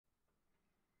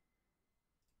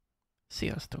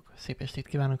Sziasztok! Szép estét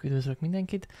kívánok, üdvözlök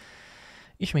mindenkit!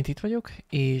 Ismét itt vagyok,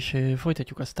 és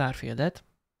folytatjuk a Starfieldet.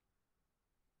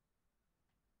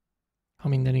 Ha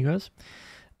minden igaz.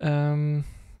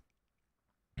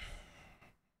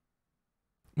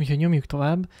 Úgyhogy nyomjuk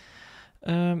tovább.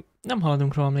 Nem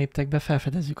haladunk rólam léptekbe,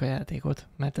 felfedezzük a játékot,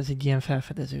 mert ez egy ilyen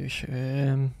felfedezős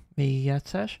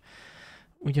végigjátszás.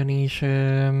 Ugyanis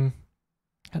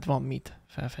hát van mit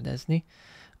felfedezni.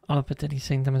 Alapvetően is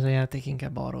szerintem ez a játék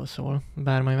inkább arról szól,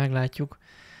 bár majd meglátjuk.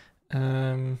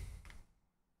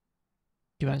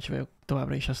 Kíváncsi vagyok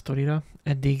továbbra is a sztorira.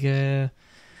 Eddig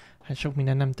hát sok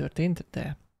minden nem történt,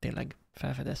 de tényleg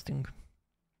felfedeztünk.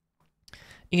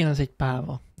 Igen, az egy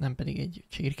páva, nem pedig egy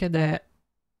csirke, de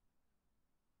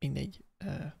mindegy.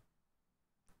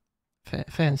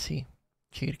 Fancy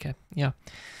csirke. Ja.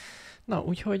 Na,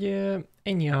 úgyhogy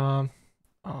ennyi a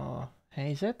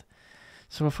helyzet.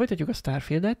 Szóval folytatjuk a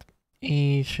Starfieldet,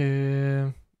 és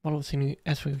valószínű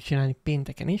ezt fogjuk csinálni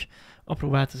pénteken is. Apró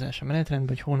változás a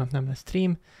menetrendben, hogy holnap nem lesz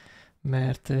stream,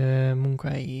 mert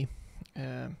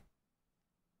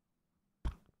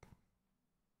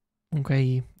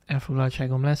munkahelyi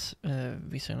elfoglaltságom lesz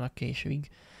viszonylag későig.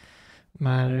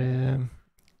 Már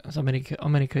az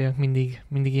amerikaiak mindig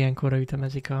ilyenkorra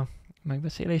ütemezik a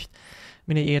megbeszélést.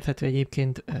 Mindegy érthető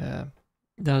egyébként,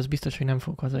 de az biztos, hogy nem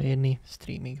fog hazaérni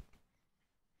streamig.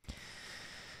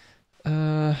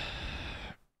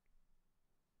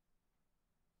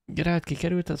 Rád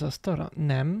kikerült az asztalra?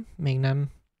 Nem, még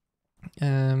nem.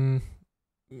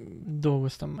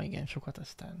 Dolgoztam ma igen sokat,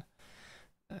 aztán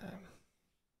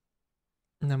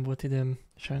nem volt időm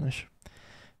sajnos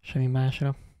semmi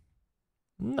másra.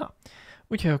 Na,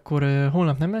 úgyhogy akkor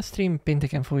holnap nem lesz stream,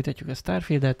 pénteken folytatjuk a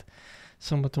Starfieldet,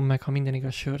 szombaton meg, ha minden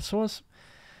igaz, sör szólsz.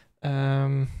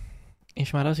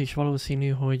 És már az is valószínű,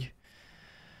 hogy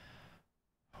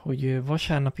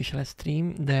vasárnap is lesz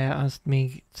stream, de azt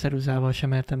még ceruzával sem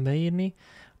mertem beírni,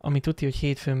 ami tuti, hogy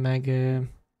hétfőn meg,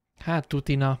 hát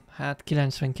tutina, hát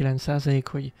 99%,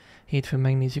 hogy hétfőn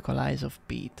megnézzük a Lies of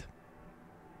Pete.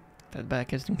 Tehát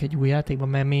belekezdünk egy új játékba,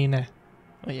 mert miért ne?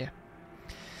 Ugye?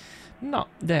 Na,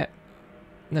 de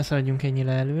ne szaladjunk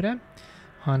ennyire előre,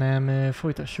 hanem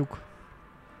folytassuk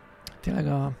tényleg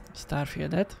a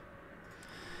Starfieldet,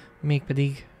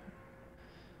 mégpedig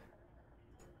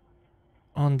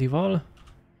Andival,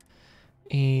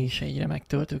 és egy remek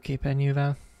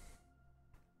töltőképernyővel.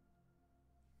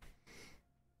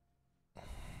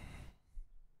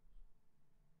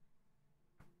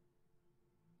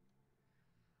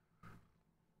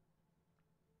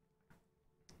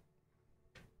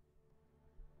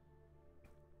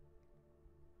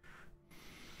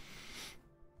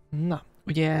 Na,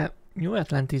 ugye New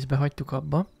Atlantisbe hagytuk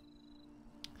abba,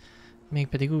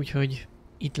 mégpedig úgy, hogy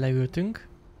itt leültünk.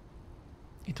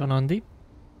 Itt van Andi.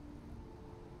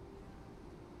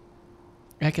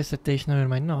 Elkezdette is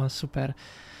Nevermind, na szuper.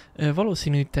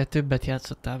 Valószínű, te többet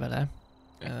játszottál vele,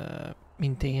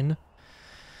 mint én.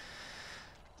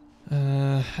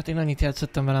 Hát én annyit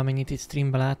játszottam vele, amennyit itt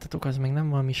streamben láttatok, az meg nem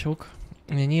valami sok.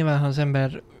 Nyilván, ha az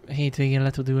ember hétvégén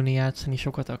le tud ülni játszani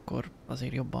sokat, akkor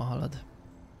azért jobban halad.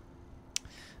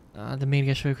 De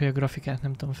mérges vagyok, hogy a grafikát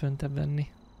nem tudom föntebb venni.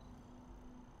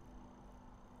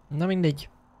 Na mindegy.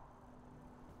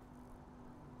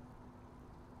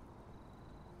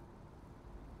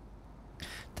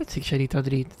 Tetszik Sherit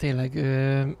Adri, tényleg.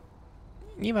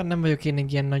 Nyilván nem vagyok én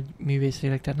egy ilyen nagy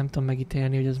művészlélek, tehát nem tudom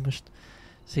megítélni, hogy ez most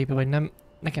szép vagy nem.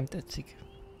 Nekem tetszik.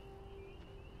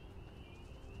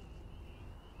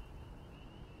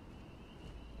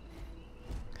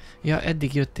 Ja,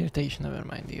 eddig jöttél te is,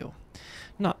 Nevermind, jó.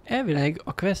 Na, elvileg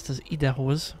a quest az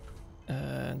idehoz,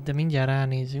 de mindjárt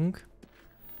ránézünk.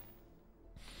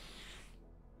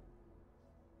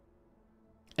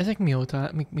 Ezek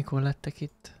mióta, mikor lettek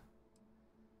itt?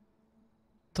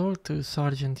 Talk to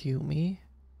Sergeant Yumi.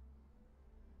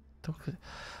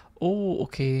 Ó,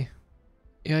 oké.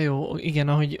 Ja jó, igen,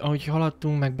 ahogy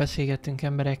haladtunk, meg beszélgettünk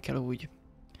emberekkel, úgy.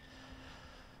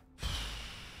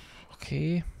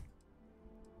 Oké.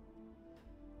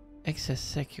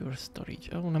 Access Secure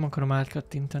Storage. Ó, nem akarom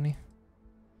átkattintani.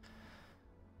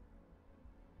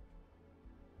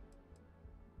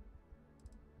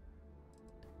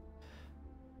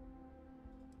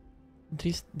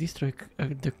 Destroy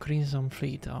the Crimson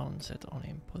Fleet onset on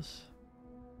Olympus.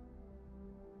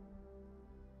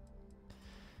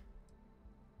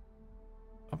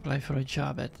 Apply for a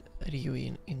job at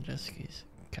Ruin Industries.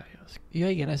 Chaos. Ja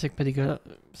igen, ezek pedig a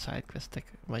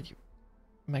sidequestek, vagy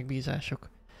megbízások.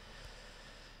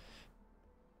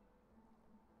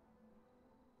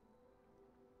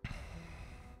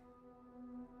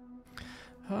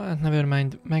 Hát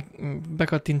nevermind,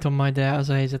 bekattintom majd, de az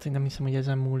a helyzet, hogy nem hiszem, hogy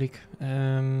ezen múlik.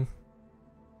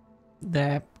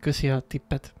 De köszi a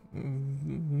tippet.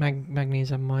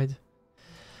 Megnézem majd.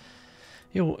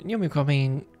 Jó, nyomjuk a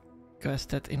main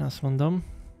questet, én azt mondom.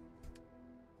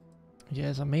 Ugye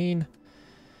ez a main.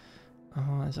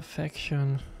 Aha, ez a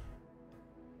faction.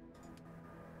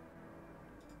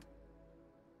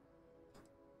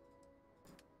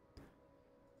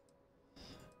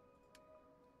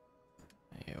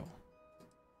 Jó.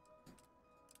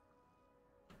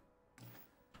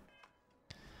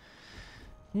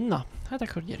 Na, hát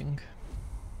akkor gyerünk.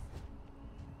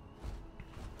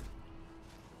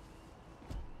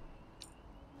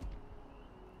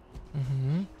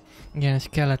 Igen, ez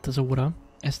kellett az óra.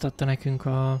 Ezt adta nekünk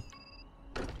a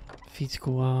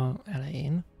fickó a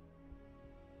elején.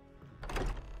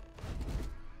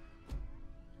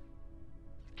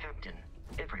 Captain,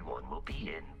 everyone will be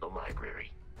in the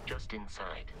library, just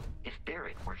inside. If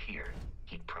Barrett were here,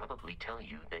 he'd probably tell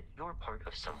you that you're part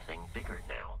of something bigger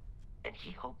now, and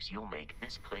he hopes you'll make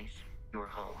this place your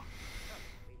home.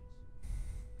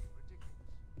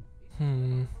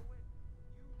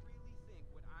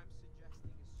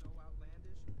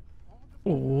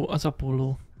 Ó, az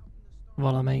Apollo.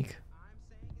 Valamelyik.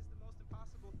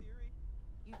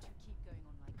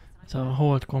 Ez a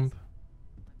hold comp.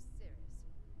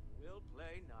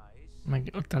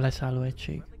 Meg ott a leszálló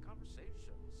egység.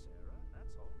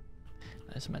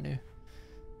 Ez menő.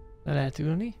 Le lehet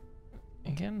ülni.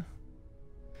 Igen.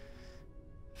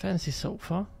 Fancy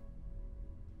sofa.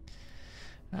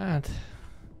 Hát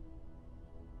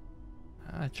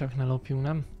csak ne lopjunk,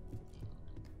 nem?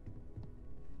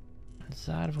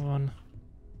 Zárva van.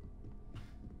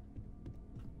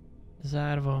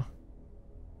 Zárva.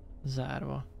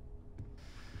 Zárva.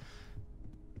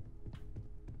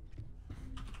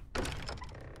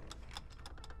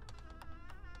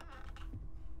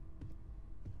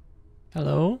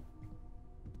 Hello?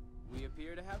 We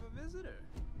appear to have a visitor.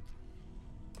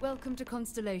 Welcome to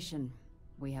Constellation.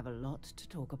 We have a lot to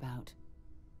talk about.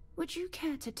 Would you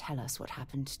care to tell us what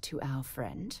happened to our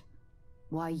friend?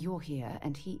 Why you're here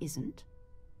and he isn't?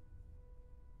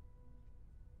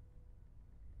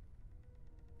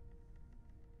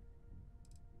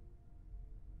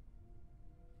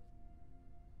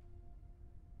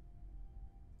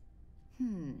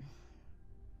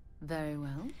 Very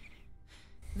well.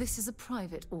 This is a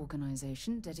private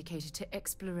organization dedicated to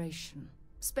exploration.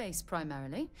 Space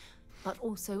primarily, but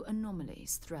also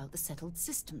anomalies throughout the settled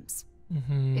systems.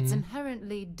 It's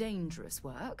inherently dangerous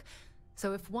work,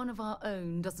 so if one of our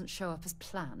own doesn't show up as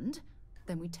planned,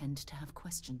 then we tend to have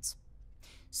questions.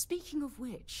 Speaking of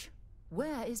which,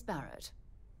 where is Barrett?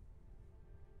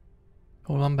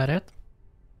 Hol van Barrett?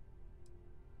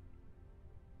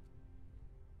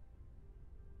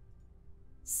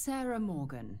 Sarah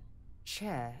Morgan,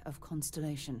 chair of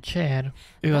Constellation. Chair.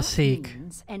 Ő a szék. That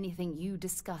means anything you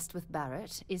discussed with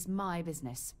Barrett is my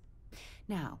business.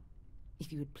 Now,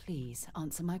 if you would please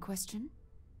answer my question.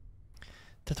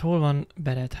 Tehát hol van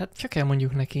Barrett? Hát csak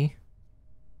elmondjuk neki.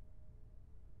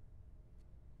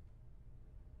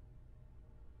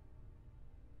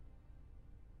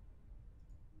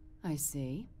 I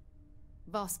see.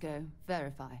 Vasco,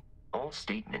 verify. All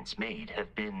statements made have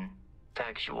been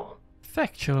factual.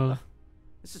 Factual.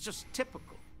 This is just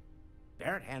typical.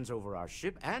 Barrett hands over our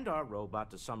ship and our robot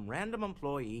to some random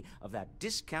employee of that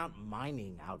discount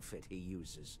mining outfit he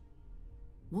uses.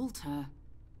 Walter.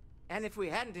 And if we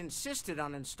hadn't insisted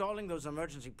on installing those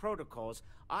emergency protocols,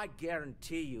 I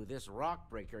guarantee you this rock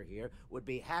breaker here would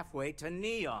be halfway to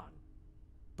Neon.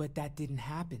 But that didn't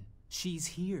happen. She's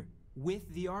here,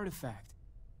 with the artifact.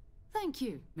 Thank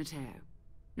you, Matteo.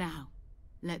 Now,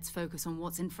 let's focus on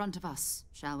what's in front of us,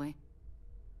 shall we?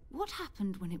 What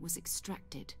happened when it was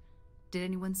extracted? Did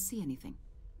anyone see anything?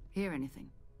 Hear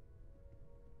anything?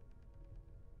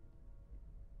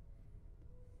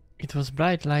 It was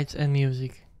bright lights and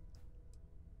music.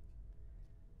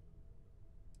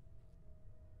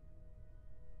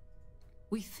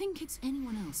 We think it's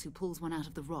anyone else who pulls one out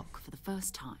of the rock for the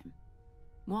first time.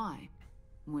 Why?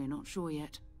 We're not sure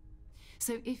yet.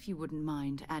 So if you wouldn't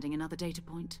mind adding another data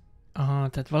point. Aha,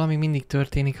 tehát valami mindig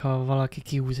történik, ha valaki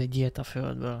kihúz egy ilyet a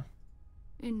földből.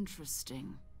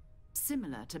 Interesting.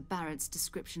 Similar to Barrett's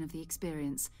description of the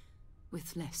experience,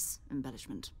 with less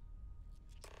embellishment.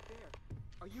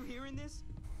 Are you hearing this?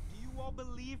 Do you all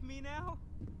believe me now?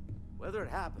 Whether it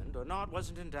happened or not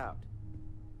wasn't in doubt.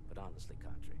 But honestly,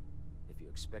 Country, if you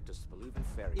expect us to believe in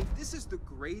fairy If this is the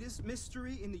greatest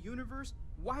mystery in the universe,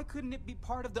 why couldn't it be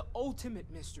part of the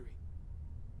ultimate mystery?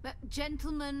 But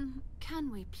gentlemen, can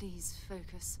we please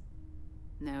focus?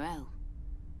 Noel,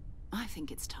 I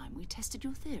think it's time we tested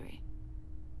your theory.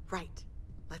 Right.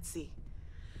 Let's see.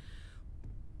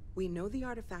 We know the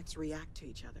artifacts react to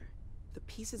each other. The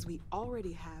pieces we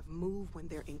already have move when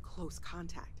they're in close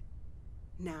contact.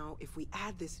 Now, if we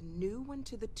add this new one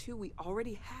to the two we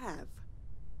already have...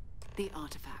 The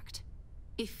artifact.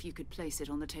 If you could place it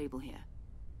on the table here.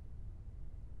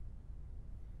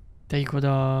 Tegyük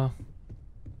oda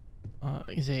a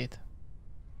izét.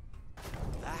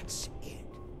 That's it.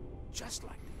 Just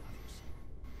like the others.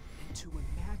 And to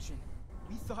imagine,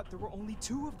 we thought there were only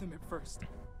 2 of them at first.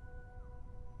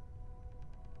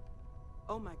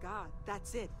 Oh my god,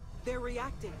 that's it. They're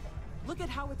reacting. Look at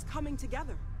how it's coming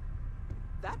together.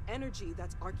 That energy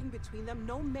that's arcing between them,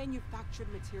 no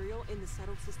manufactured material in the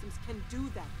settled systems can do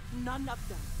that. None of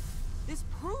them. This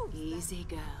proves Easy,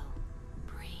 girl.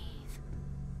 Breathe.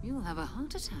 You'll have a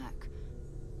heart attack.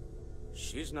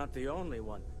 She's not the only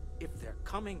one. If they're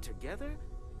coming together,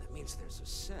 that means there's a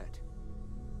set.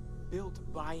 Built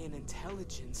by an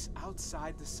intelligence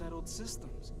outside the settled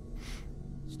systems.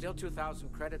 Still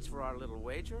 2,000 credits for our little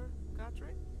wager,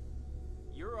 Godric?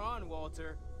 You're on,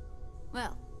 Walter.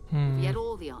 Well, if we had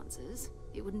all the answers,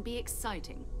 it wouldn't be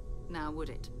exciting. Now, would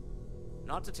it?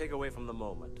 Not to take away from the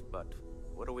moment, but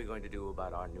what are we going to do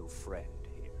about our new friend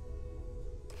here?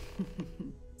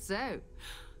 So,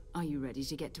 are you ready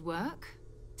to get to work?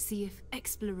 See if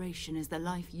exploration is the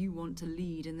life you want to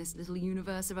lead in this little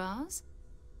universe of ours?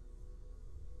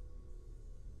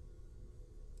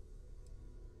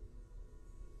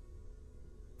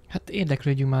 Hát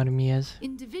érdeklődjünk már, mi ez.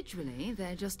 Individually,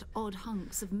 they're just odd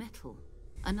hunks of metal.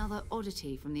 Another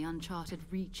oddity from the uncharted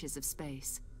reaches of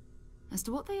space. As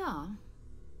to what they are,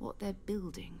 what they're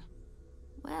building,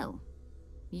 well,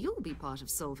 you'll be part of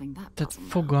solving that Tehát puzzle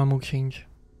now. fogalmuk sincs.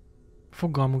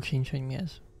 Fogalmuk sincs, hogy mi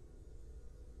ez.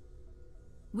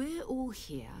 We're all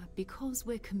here because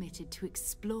we're committed to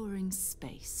exploring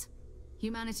space.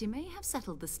 Humanity may have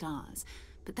settled the stars,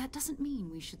 but that doesn't mean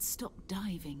we should stop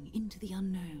diving into the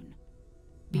unknown.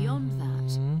 Beyond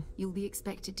that, you'll be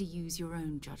expected to use your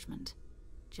own judgment,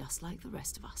 just like the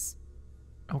rest of us.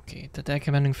 Oké, tehát el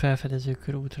kell mennünk felfedező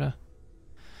körútra.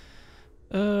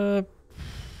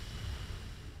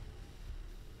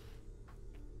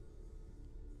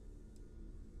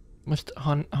 Most,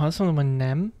 ha azt mondom, hogy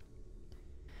nem,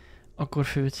 akkor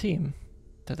főcím?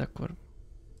 Tehát akkor...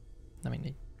 Na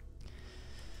mindegy.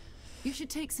 You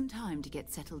should take some time to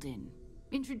get settled in.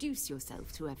 Introduce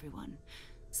yourself to everyone.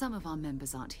 Some of our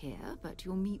members aren't here, but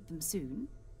you'll meet them soon.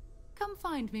 Come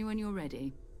find me when you're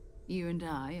ready. You and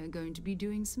I are going to be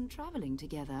doing some traveling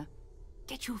together.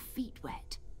 Get your feet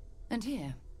wet. And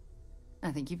here,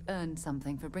 I think you've earned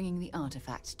something for bringing the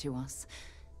artifact to us.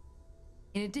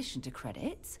 In addition to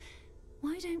credits,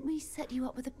 why don't we set you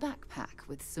up with a backpack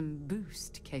with some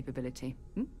boost capability?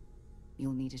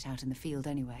 You'll need it out in the field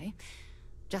anyway.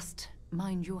 Just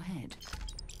mind your head.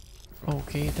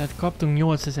 Oké, tehát kaptunk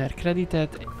 8000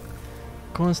 kreditet,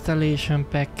 Constellation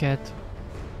packet,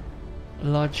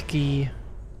 large key.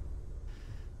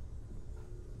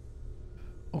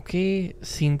 Oké,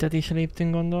 szintet is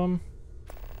léptünk, gondolom.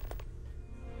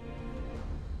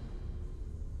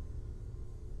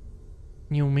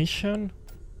 New mission.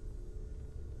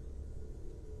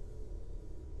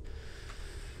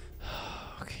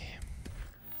 Oké.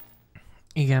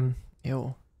 Igen,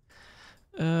 jó.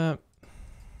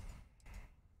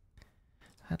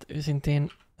 Hát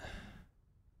őszintén...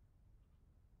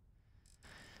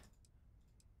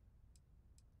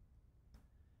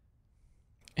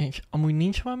 És amúgy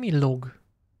nincs valami log?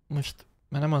 Most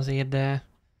már nem azért, de...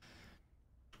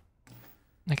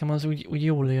 Nekem az úgy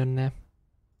jól jönne.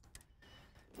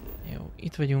 Jó,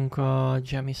 itt vagyunk a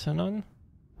Jemisonon.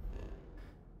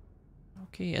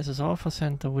 Oké, ez az Alpha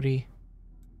Centauri.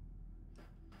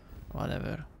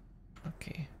 Whatever.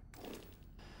 Oké.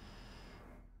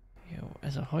 Jó,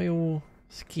 ez a hajó.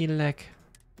 Skillek.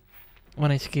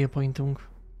 Van egy skill pointunk.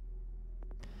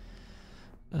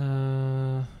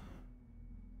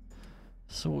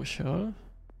 Social.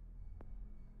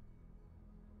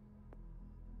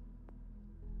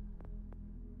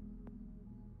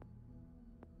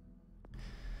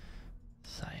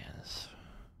 Science.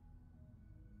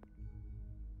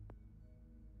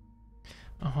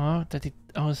 Aha, tehát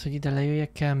itt ahhoz, hogy ide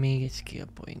lejöjjek, kell még egy skill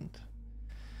point.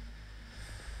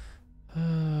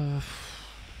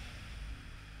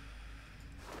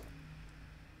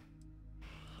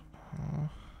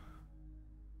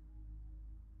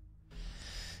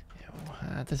 Jó,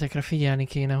 hát ezekre figyelni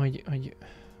kéne, hogy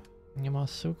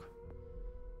nyomasszuk.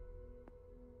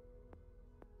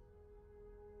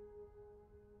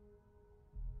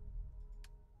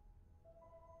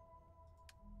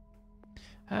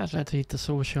 Hát lehet, hogy itt a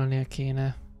socialnél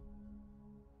kéne.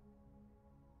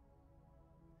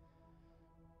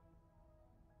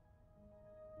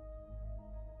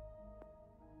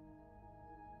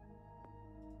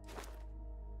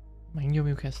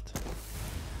 Megnyomjuk ezt.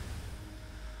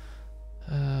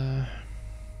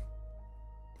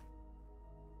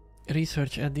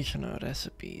 Research additional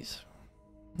recipes.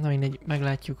 Na mindegy,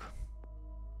 meglátjuk.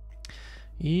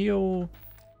 Jó.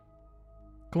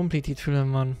 Completed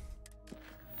fülön van.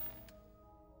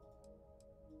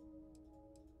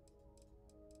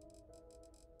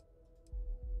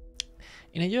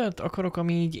 Én egy olyat akarok,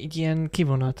 ami így ilyen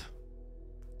kivonat.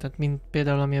 Tehát mint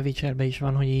például ami a Witcherben is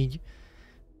van, hogy így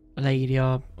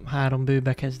leírja 3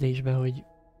 bőbekezdésbe, hogy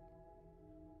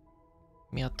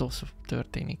mi a tosz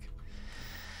történik.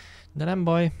 De nem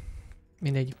baj.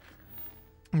 Mindegy.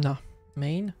 Na,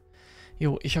 main.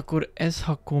 Jó, és akkor ez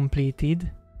ha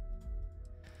completed,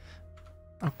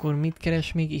 akkor mit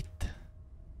keres még itt?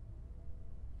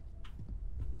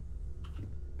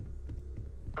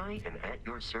 I am at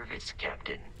your service,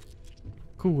 Captain.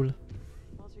 Cool.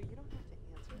 Walter, you don't have to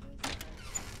answer this.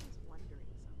 I was wondering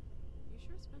something. You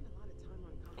sure spend a lot of time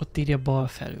on Ott írja bal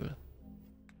felül.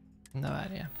 Na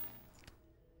várjál.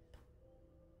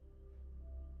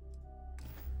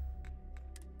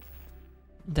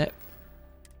 De...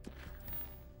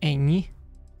 Ennyi?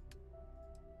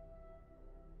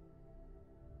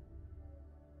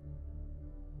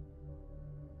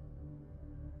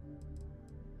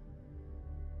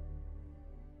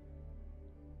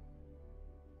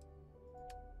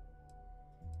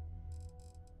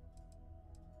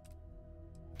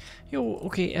 Jó,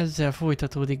 oké, ezzel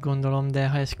folytatódik gondolom, de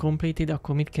ha ez completed,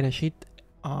 akkor mit keres itt?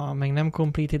 Ha meg nem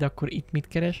completed, akkor itt mit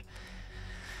keres?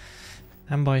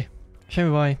 Nem baj. Semmi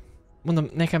baj. Mondom,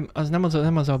 nekem az nem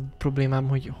az a problémám,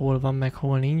 hogy hol van meg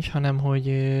hol nincs, hanem hogy...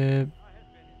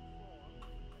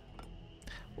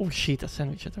 shit, a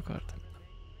szendvicset akartam.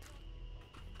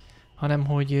 Hanem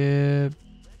hogy...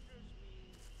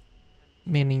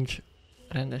 miért nincs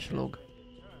rendes log.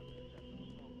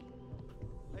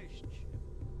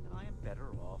 I am better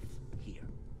off here,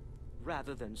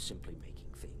 rather than simply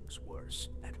making things worse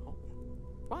at home.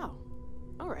 Wow.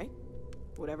 All right.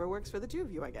 Whatever works for the two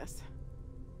of you, I guess.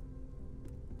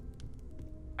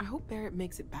 I hope Barrett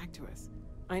makes it back to us.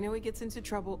 I know he gets into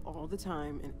trouble all the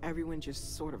time, and everyone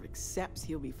just sort of accepts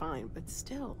he'll be fine, but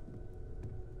still.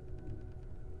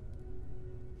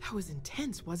 That was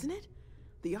intense, wasn't it?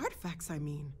 The artifacts, I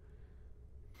mean.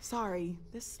 Sorry,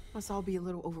 this must all be a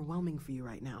little overwhelming for you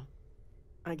right now.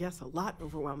 I guess a lot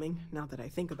overwhelming, now that I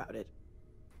think about it.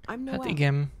 I'm Noelle. Hát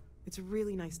igen. It's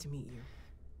really nice to meet you.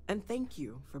 And thank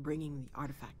you for bringing the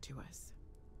artifact to us.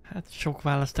 Hát sok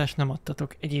választást nem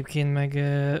adtatok. Egyébként meg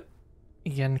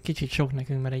igen, kicsit sok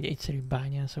nekünk, mert egy egyszerű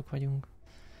bányászok vagyunk.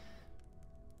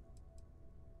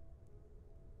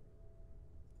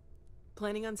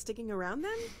 Planning on sticking around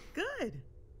then? Good.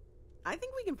 I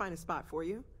think we can find a spot for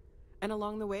you. And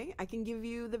along the way, I can give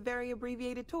you the very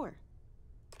abbreviated tour.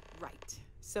 Right.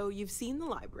 So you've seen the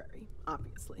library,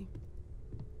 obviously.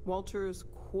 Walter's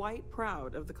quite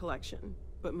proud of the collection,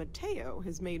 but Mateo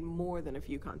has made more than a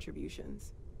few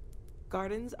contributions.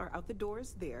 Gardens are out the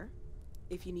doors there,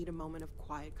 if you need a moment of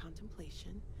quiet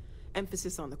contemplation.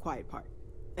 Emphasis on the quiet part,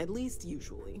 at least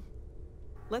usually.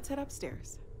 Let's head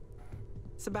upstairs.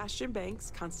 Sebastian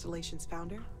Banks, Constellation's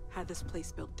founder, had this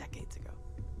place built decades ago.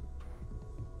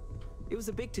 It was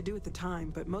a big to-do at the time,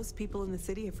 but most people in the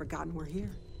city have forgotten we're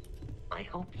here. I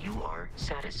hope you are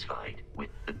satisfied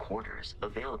with the quarters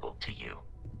available to you.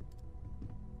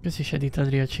 Köszi Sedit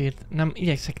Adria csírt. Nem,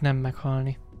 igyekszek nem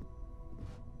meghalni.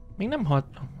 Még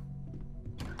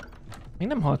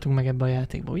nem haltunk meg ebbe a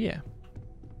játékba, ugye?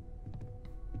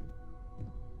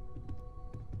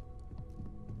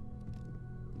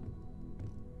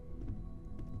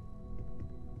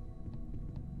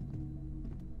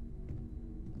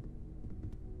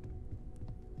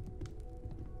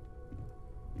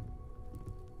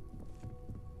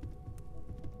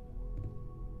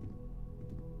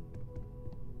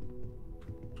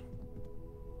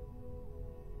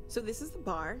 So this is the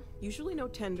bar. Usually no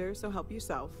tender, so help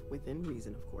yourself, within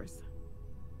reason, of course.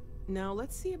 Now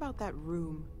let's see about that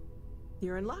room.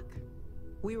 You're in luck.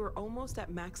 We were almost at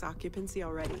max occupancy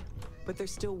already, but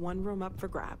there's still one room up for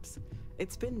grabs.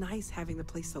 It's been nice having the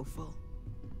place so full.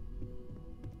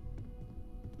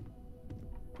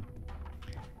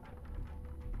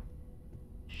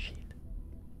 Shit.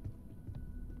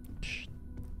 Shh.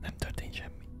 Nem történt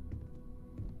semmi.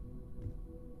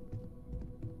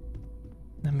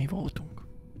 Nem mi voltunk.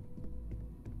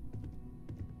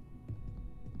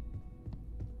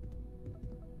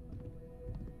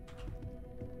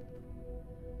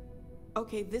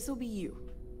 Okay, this'll be you.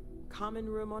 Common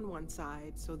room on one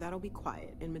side, so that'll be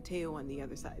quiet, and Mateo on the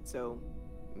other side, so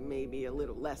maybe a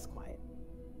little less quiet.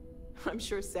 I'm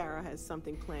sure Sarah has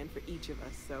something planned for each of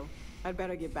us, so I'd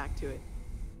better get back to it.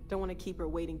 Don't want to keep her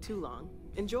waiting too long.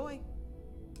 Enjoy!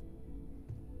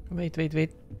 Wait.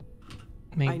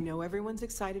 I know everyone's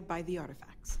excited by the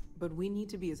artifacts, but we need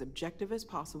to be as objective as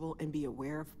possible and be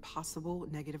aware of possible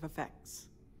negative effects.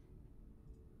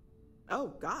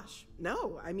 Oh gosh,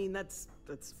 no, I mean that's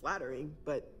flattering,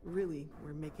 but really,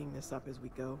 we're making this up as we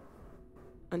go.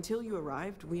 Until you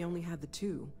arrived, we only had the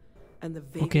two, and the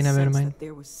vague sense that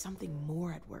there was something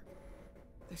more at work.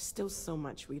 There's still so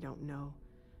much we don't know,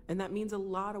 and that means a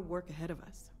lot of work ahead of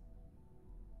us.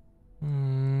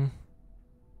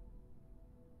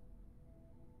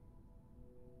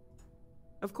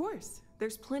 Of course,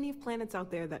 there's plenty of planets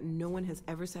out there that no one has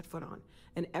ever set foot on,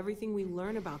 and everything we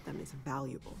learn about them is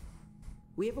valuable.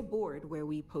 We have a board where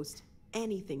we post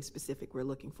anything specific we're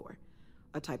looking for.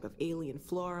 A type of alien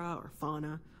flora or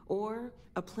fauna, or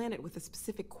a planet with a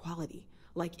specific quality,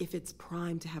 like if it's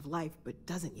primed to have life but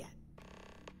doesn't yet.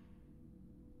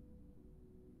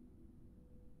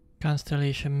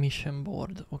 Constellation Mission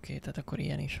Board. Oké, tehát akkor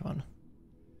ilyen is van.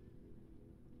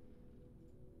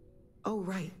 Oh,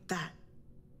 right, that.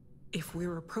 If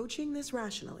we're approaching this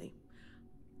rationally,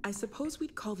 I suppose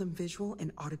we'd call them visual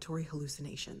and auditory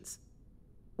hallucinations.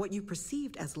 What you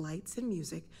perceived as lights and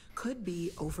music could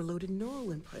be overloaded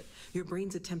neural input, your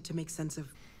brain's attempt to make sense of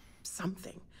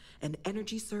something, an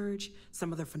energy surge,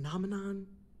 some other phenomenon.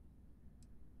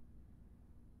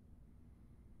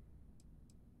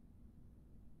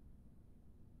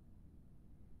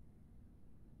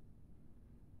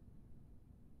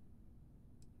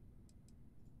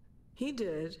 He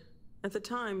did. At the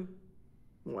time,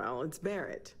 well, it's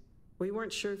Barrett. We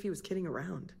weren't sure if he was kidding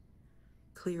around.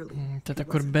 Clearly. Tehát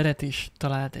akkor Barrett is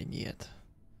talált egy ilyet.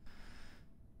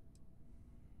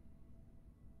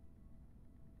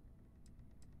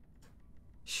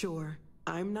 Sure,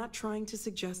 I'm not trying to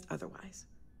suggest otherwise.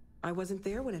 I wasn't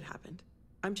there when it happened.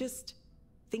 I'm just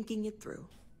thinking it through.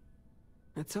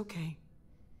 It's okay.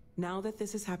 Now that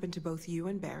this has happened to both you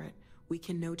and Barrett, we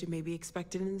can know to maybe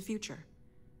expect it in the future.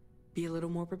 Be a little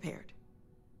more prepared.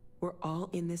 We're all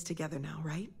in this together now,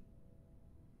 right?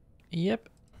 Yep.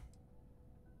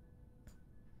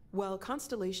 Well,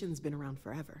 Constellation's been around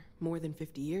forever, more than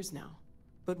 50 years now.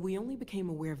 But we only became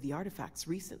aware of the artifacts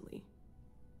recently.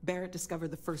 Barrett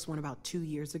discovered the first one about 2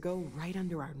 years ago, right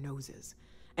under our noses.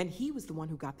 And he was the one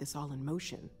who got this all in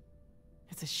motion.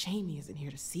 It's a shame he isn't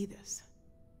here to see this.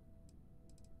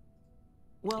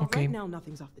 Well, right now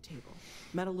nothing's off the table.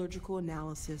 Metallurgical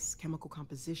analysis, chemical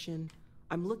composition.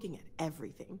 I'm looking at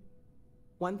everything.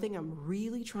 One thing I'm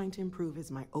really trying to improve is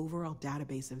my overall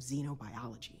database of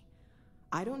xenobiology.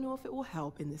 I don't know if it will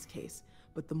help in this case,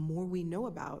 but the more we know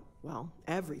about, well,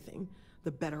 everything,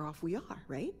 the better off we are,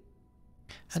 right?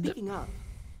 Speaking of,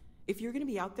 if you're going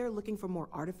to be out there looking for more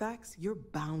artifacts, you're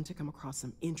bound to come across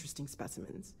some interesting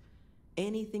specimens.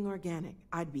 Anything organic,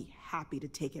 I'd be happy to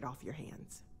take it off your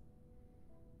hands.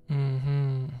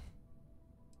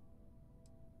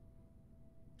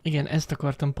 Igen, ezt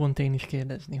akartam pont én is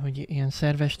kérdezni, hogy ilyen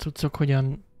szerves cuccok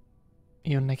hogyan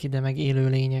jönnek ide, meg élő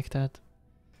lények, tehát...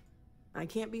 I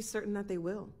can't be certain that they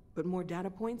will, but more data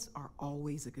points are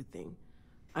always a good thing.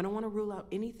 I don't want to rule out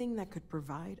anything that could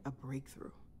provide a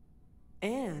breakthrough.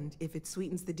 And if it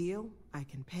sweetens the deal, I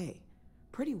can pay.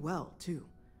 Pretty well, too.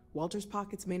 Walter's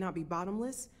pockets may not be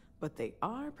bottomless, but they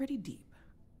are pretty deep.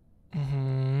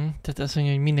 Tehát azt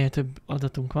mondja, hogy minél több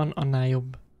adatunk van, annál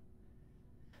jobb.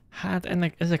 Hát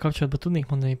ezzel kapcsolatban tudnék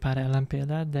mondani pár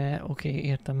ellenpéldát, de oké,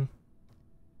 értem.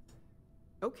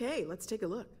 Okay, let's take a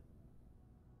look.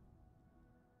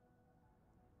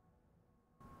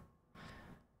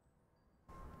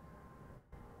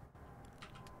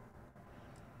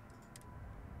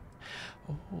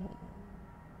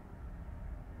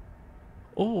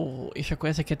 Ó, és akkor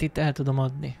ezeket itt el tudom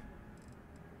adni.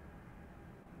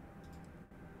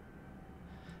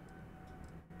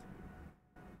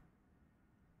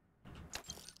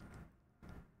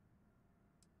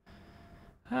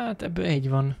 Hát ebből egy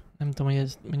van. Nem tudom, hogy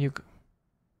ez mondjuk...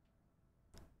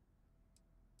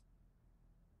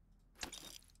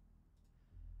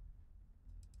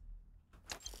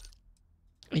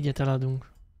 Egyet eladunk.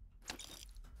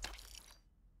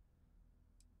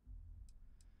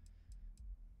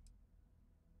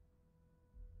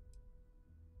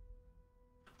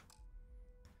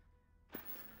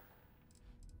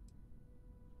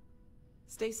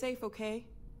 Stay safe, okay?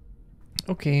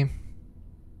 Okay.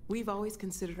 We've always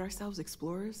considered ourselves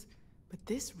explorers, but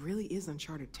this really is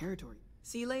uncharted territory.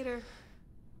 See you later.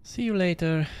 See you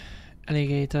later.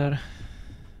 Alligator.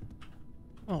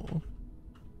 Oh.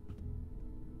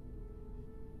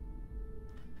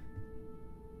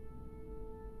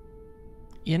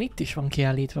 Ilyen itt is van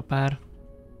kiállítva pár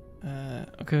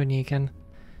a környéken.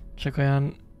 Csak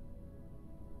olyan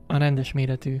a rendes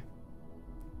méretű.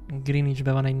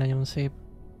 Greenwichben van egy nagyon szép.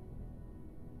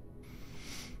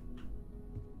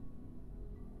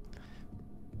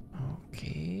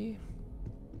 Oké.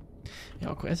 Ja,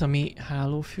 akkor ez a mi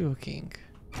hálófülkénk.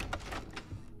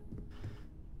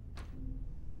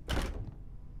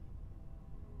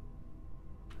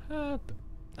 Hát,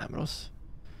 nem rossz.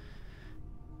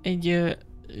 Egy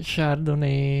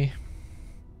Chardonnay.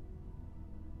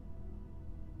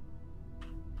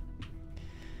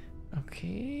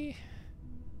 Oké.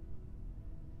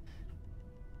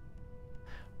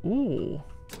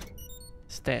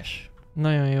 Stash.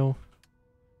 Nagyon jó.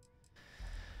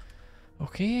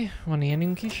 Oké, van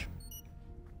ilyenünk is.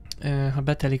 Ha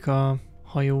betelik a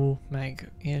hajó,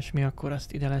 meg ilyesmi, akkor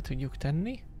azt ide le tudjuk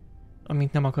tenni.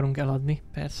 Amit nem akarunk eladni,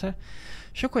 persze.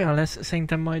 Sok olyan lesz,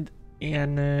 szerintem majd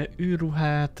ilyen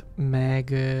űrruhát, meg...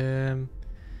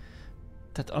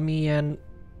 tehát ami ilyen...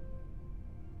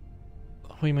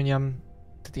 hogy mondjam...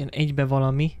 tehát ilyen egybe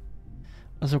valami,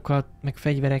 azokat, meg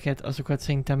fegyvereket, azokat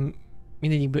szerintem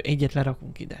mindegyikből egyet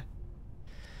lerakunk ide.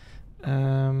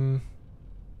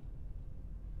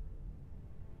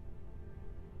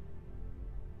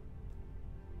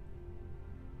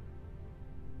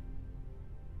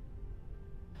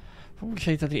 Fú,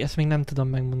 sejtett, ezt még nem tudom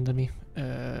megmondani.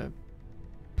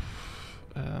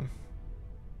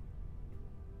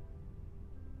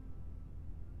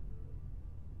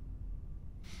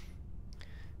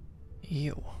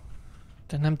 Jó.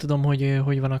 Tehát nem tudom,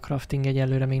 hogy van a crafting,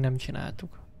 egyelőre még nem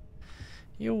csináltuk.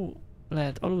 Jó,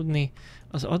 lehet aludni.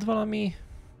 Az ad valami?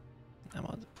 Nem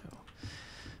ad. Jó.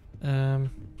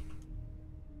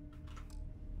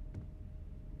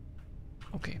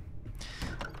 Oké.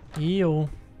 Jó.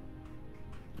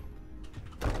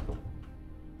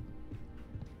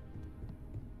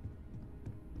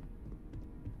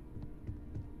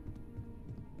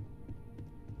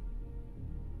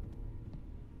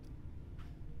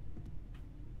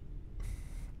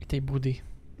 Itt egy budi.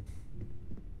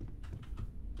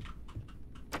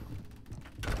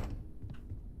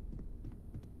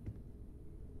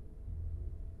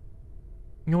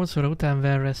 Nyolc óra után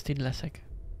well rested leszek.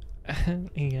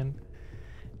 Igen.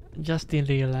 Just in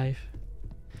real life.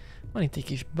 Van itt egy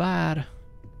kis bár.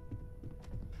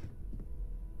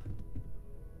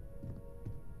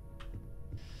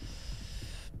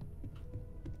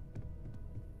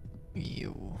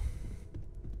 Jó.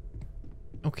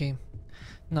 Oké.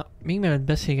 Na, még mielőtt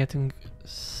beszélgetünk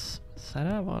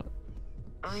Sarával?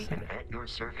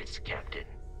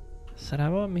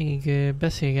 Sarával, még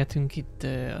beszélgetünk itt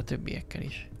a többiekkel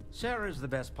is. Sarah is the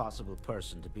best possible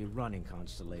person to be running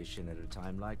Constellation at a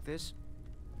time like this.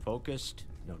 Focused,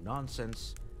 no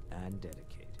nonsense, and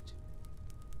dedicated.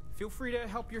 Feel free to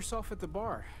help yourself at the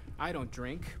bar. I don't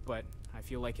drink, but I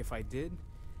feel like if I did,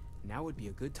 now would be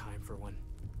a good time for one.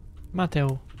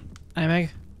 Matteo, állj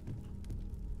meg!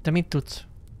 Te mit tudsz?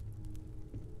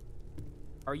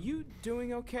 Are you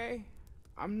doing okay?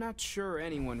 I'm not sure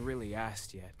anyone really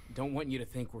asked yet. Don't want you to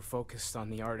think we're focused on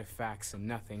the artifacts and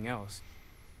nothing else.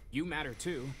 You matter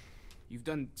too. You've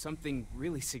done something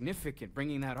really significant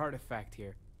bringing that artifact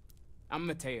here. I'm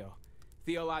Matteo,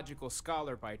 theological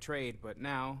scholar by trade, but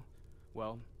now,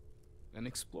 well, an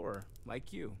explorer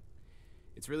like you.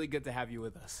 It's really good to have you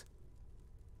with us.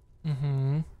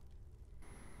 Mm-hmm.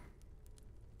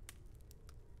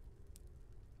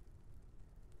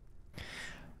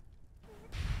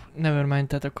 Nevermind,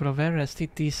 tehát akkor a Verrest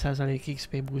itt 10%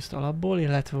 XP boost alapból,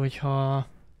 illetve hogyha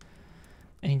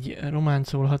egy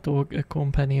románcolható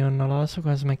companionnal alszok,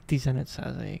 az meg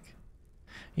 15%.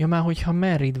 Ja már, hogyha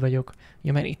married vagyok.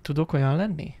 Ja, mert itt tudok olyan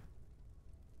lenni?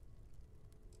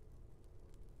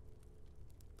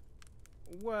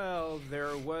 Well,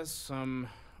 there was some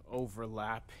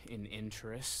overlap in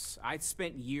interests. I'd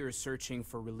spent years searching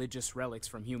for religious relics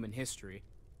from human history.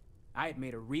 I had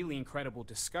made a really incredible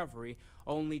discovery,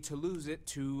 only to lose it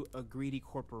to a greedy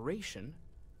corporation.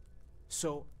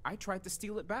 So I tried to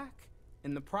steal it back.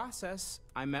 In the process,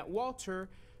 I met Walter.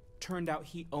 Turned out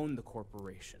he owned the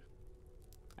corporation.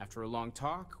 After a long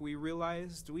talk, we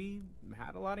realized we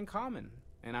had a lot in common,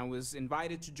 and I was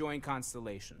invited to join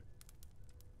Constellation.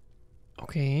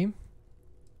 Okay.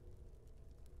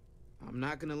 I'm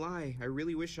not gonna lie, I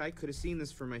really wish I could have seen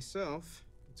this for myself.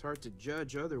 It's hard to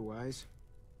judge otherwise.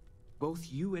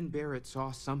 Both you and Barrett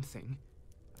saw something.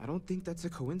 I don't think that's a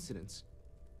coincidence.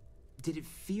 Did it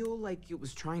feel like it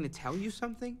was trying to tell you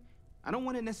something? I don't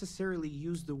want to necessarily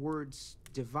use the words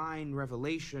divine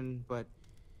revelation, but,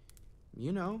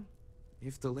 you know,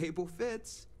 if the label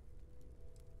fits.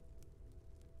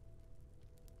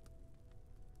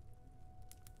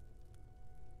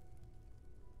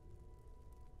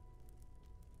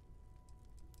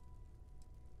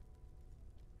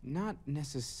 Not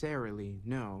necessarily,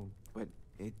 no, but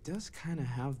it does kind of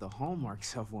have the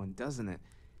hallmarks of one, doesn't it?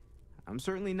 I'm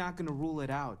certainly not going to rule it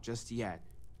out just yet.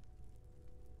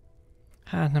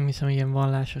 Hát nem hiszem, hogy ilyen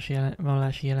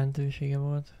vallási jelentősége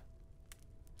volt.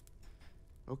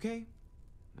 Okay,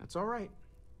 that's all right.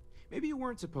 Maybe you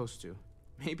weren't supposed to.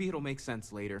 Maybe it'll make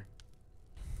sense later.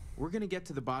 We're gonna get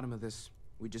to the bottom of this.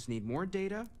 We just need more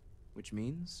data, which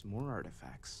means more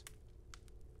artifacts.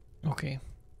 Okay.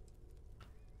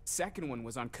 Second one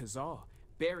was on Kazal,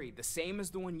 buried, the same as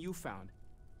the one you found.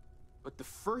 But the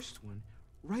first one,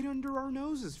 right under our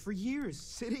noses for years,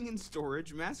 sitting in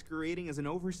storage, masquerading as an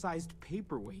oversized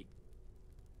paperweight.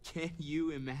 Can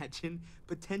you imagine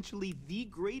potentially the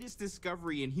greatest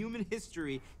discovery in human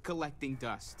history collecting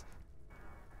dust?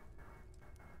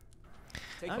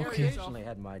 Take I've care of yourself. occasionally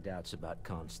had my doubts about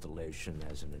Constellation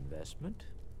as an investment.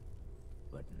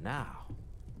 But now,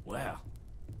 well,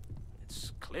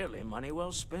 it's clearly money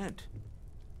well spent.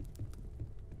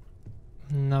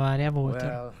 Na várjál, volt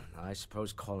Well, I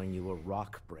suppose calling you a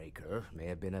rock breaker may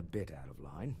have been a bit out of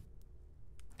line.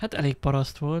 Hát elég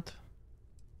paraszt volt.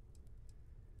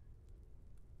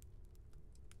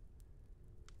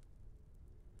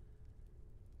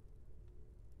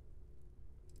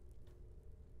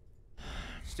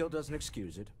 Still doesn't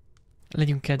excuse it.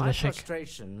 Legyünk My kedvesek.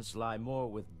 frustrations lie more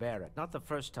with Barrett. Not the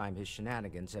first time his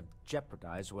shenanigans have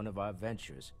jeopardized one of our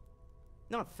ventures.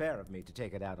 Not fair of me to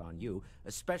take it out on you,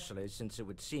 especially since it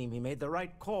would seem he made the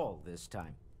right call this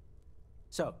time.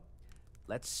 So,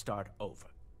 let's start over,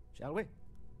 shall we?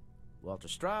 Walter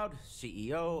Stroud,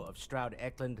 CEO of Stroud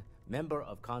Eklund, member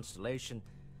of Constellation,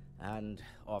 and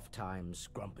oft-times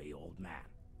grumpy old man.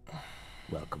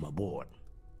 Welcome aboard.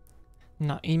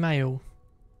 Na, így már jó.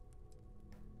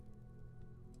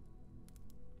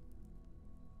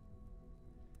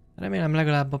 Remélem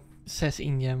legalább a szesz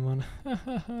ingyen van.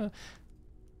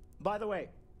 By the way,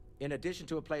 in addition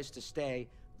to a place to stay,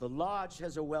 the lodge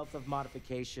has a wealth of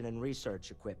modification and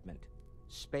research equipment.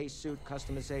 Spacesuit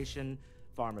customization,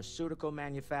 pharmaceutical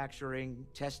manufacturing,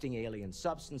 testing alien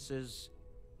substances,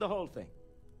 the whole thing.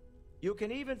 You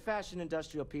can even fashion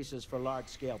industrial pieces for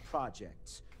large-scale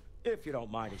projects, if you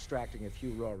don't mind extracting a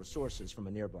few raw resources from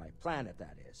a nearby planet,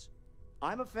 that is.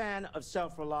 I'm a fan of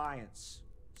self-reliance,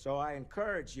 so I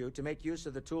encourage you to make use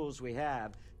of the tools we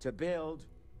have to build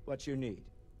what you need.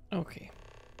 Oké.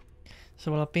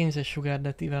 Szóval a pénzes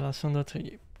sugárdetivel azt mondod,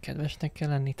 hogy kedvesnek kell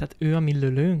lenni. Tehát ő, ami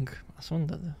lölőnk? Azt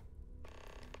mondod?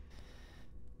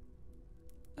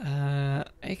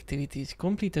 Activities.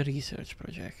 Complete a research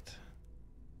project.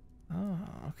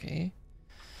 Ah, oké.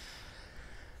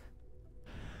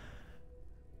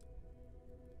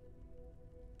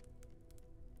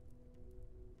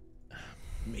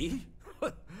 Me?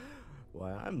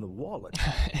 Why, I'm the wallet.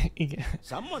 Igen.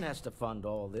 Someone has to fund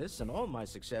all this, and all my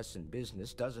success in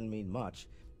business doesn't mean much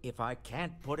if I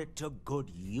can't put it to good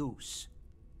use.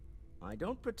 I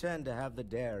don't pretend to have the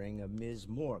daring of Ms.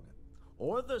 Morgan,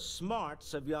 or the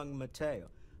smarts of young Mateo,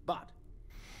 but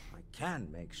I can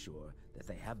make sure that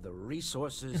they have the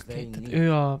resources they Okay, tehát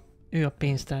need. ő a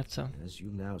pénztárca. As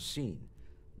you've now seen,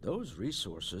 those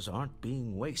resources aren't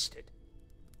being wasted.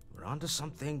 We're onto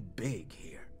something big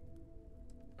here.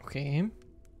 Oké.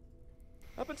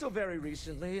 Up until very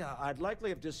recently, I'd likely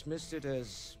have dismissed it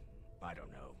as, I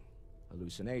don't know,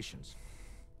 hallucinations.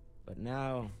 But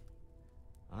now,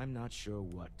 I'm not sure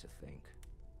what to think.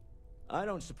 I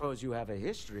don't suppose you have a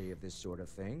history of this sort of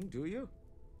thing, do you?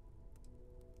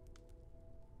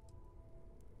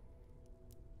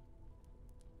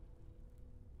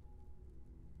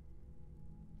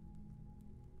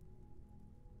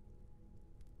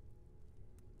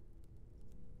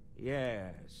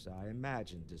 Yes, I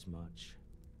imagined as much.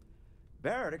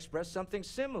 Barrett expressed something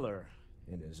similar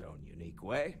in his own unique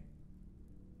way.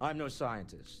 I'm no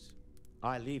scientist.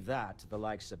 I leave that to the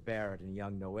likes of Barrett and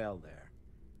young Noel there.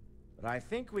 But I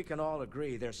think we can all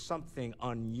agree there's something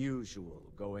unusual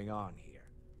going on here.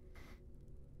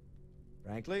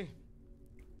 Frankly,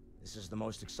 this is the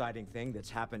most exciting thing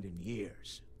that's happened in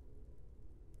years.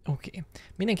 Oké.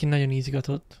 Mindenki nagyon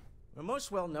izgatott, We're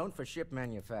most well known for ship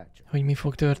manufacture. hogy mi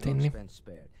fog No történni. expense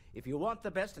spared. If you want the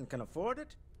best and can afford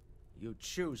it, you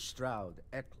choose Stroud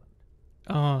Eklund.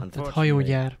 Ah, tehát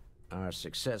hajógyár. Our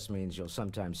success means you'll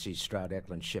sometimes see Stroud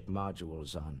Eklund ship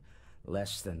modules on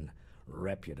less than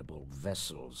reputable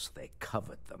vessels. They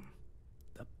covet them.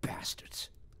 The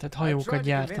bastards. Tehát I hajókat tried to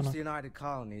convince gyártanak. the United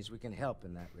Colonies we can help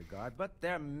in that regard, but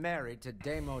they're married to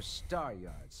Deimos Star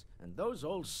Yards, and those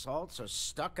old salts are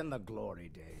stuck in the glory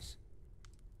days.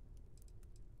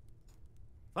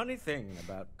 Funny thing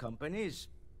about companies,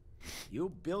 you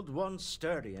build one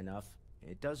sturdy enough,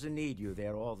 it doesn't need you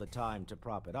there all the time to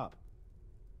prop it up.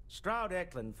 Stroud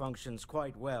Eklund functions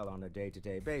quite well on a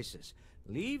day-to-day basis,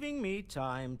 leaving me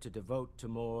time to devote to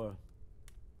more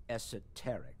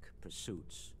esoteric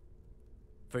pursuits.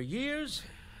 For years,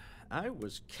 I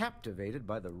was captivated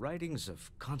by the writings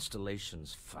of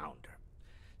Constellation's founder,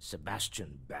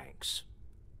 Sebastian Banks.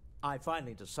 I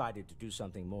finally decided to do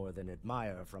something more than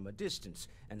admire from a distance,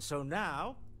 and so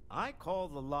now I call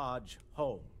the lodge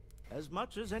home, as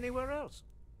much as anywhere else.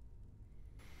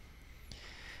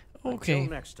 Oké.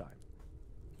 Until next time.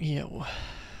 Jó.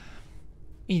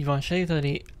 Így van,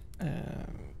 sejteli.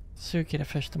 Szőkére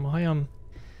festem a hajam,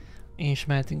 és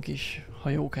mehetünk is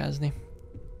hajókázni.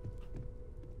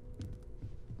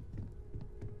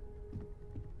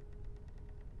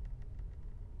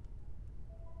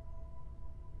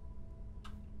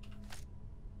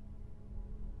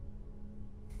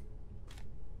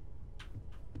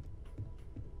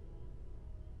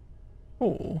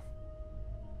 Ó.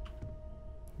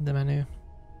 De menő.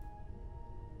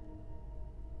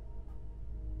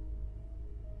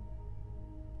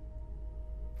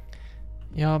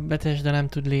 Ja, Bethesda nem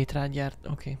tud létrát gyárt.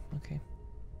 Oké.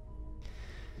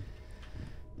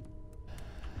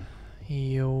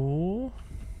 Jó.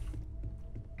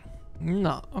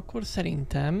 Na, akkor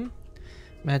szerintem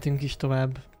mehetünk is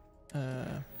tovább.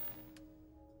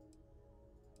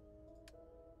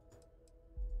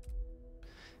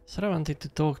 So I wanted to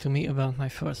talk to me about my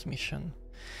first mission.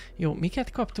 Jó, miket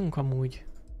kaptunk amúgy?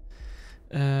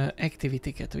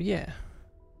 Activity-ket, ugye?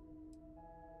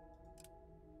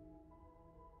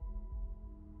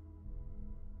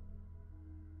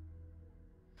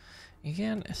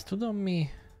 Igen, ezt tudom mi.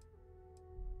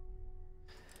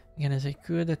 Igen, ez egy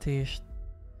küldetés.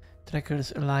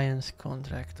 Trackers Alliance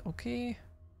Contract, oké.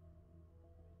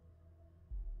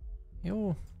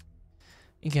 Jó.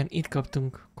 Igen, itt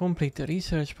kaptunk Complete a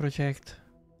Research Project.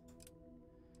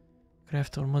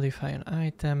 Craft or Modify an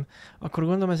Item. Akkor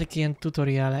gondolom ezek ilyen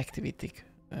tutorial activity-k.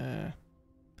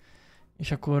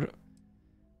 És akkor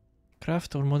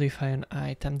Craft or Modify an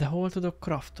Item. De hol tudok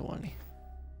craftolni?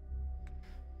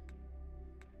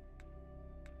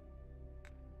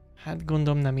 Hát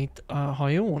gondolom nem itt a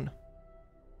hajón?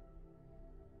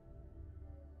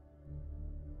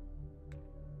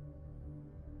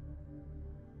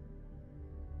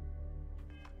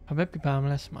 Ha bepipálom,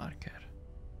 lesz marker.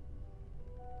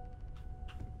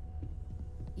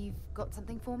 You've got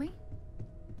something for me?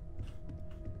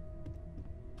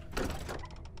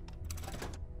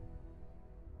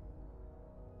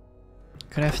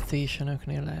 Craft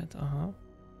Station-öknél lehet, aha.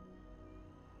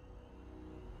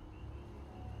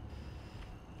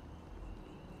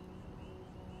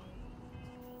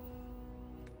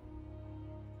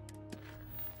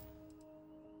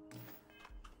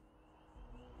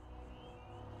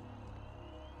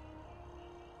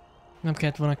 Nem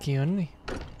kellett volna kijönni?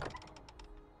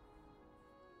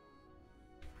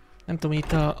 Nem tudom,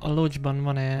 itt a lodge-ban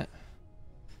van-e...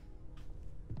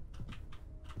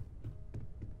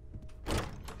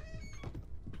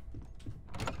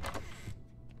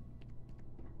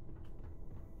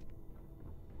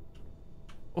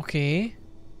 Oké.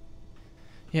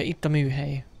 Ja, itt a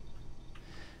műhely.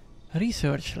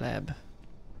 Research Lab.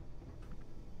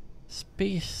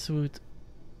 Spacesuit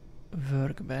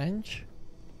Workbench.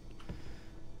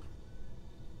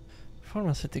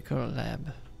 Pharmaceutical Lab.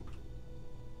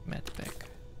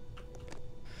 Medpack.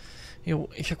 Jó,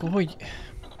 és akkor hogy...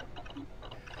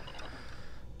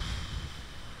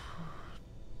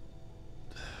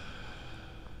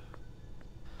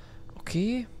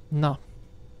 Oké, na.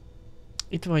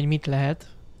 Itt vagy mit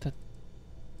lehet. Tehát...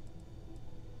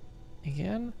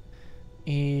 Igen.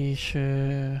 És...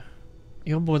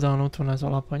 jobb oldalon ott van az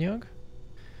alapanyag.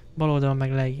 Bal oldalon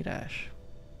meg leírás.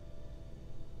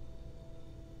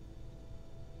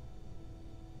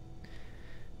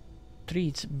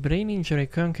 Treats brain injury,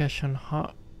 concussion,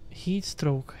 heat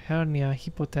stroke, hernia,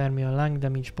 hypothermia, lung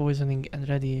damage, poisoning and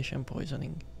radiation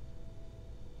poisoning.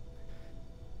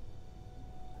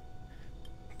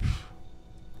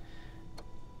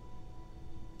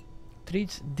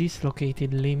 Treats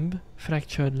dislocated limb,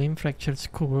 fractured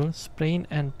skull, sprain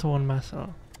and torn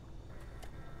muscle.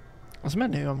 Az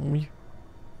menő amúgy.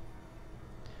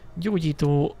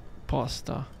 Gyógyító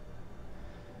paszta.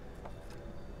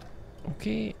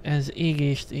 Oké, ez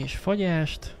égést és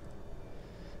fagyást.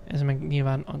 Ez meg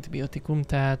nyilván antibiotikum,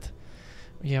 tehát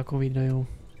Ugye a Covid-ra jó.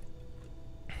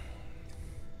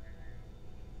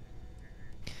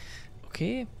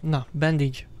 Oké, na,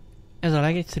 bandage. Ez a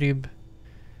legegyszerűbb.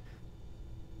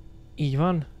 Így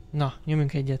van. Na,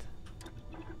 nyomjunk egyet.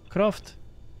 Craft.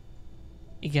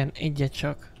 Igen, egyet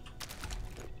csak.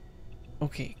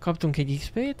 Oké, kaptunk egy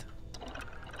XP-t.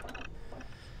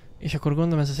 És akkor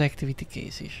gondolom ez az activity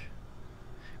case is.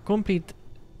 Complete...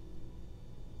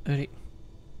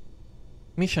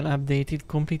 Mission updated,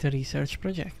 complete a research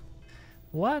project.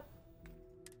 What?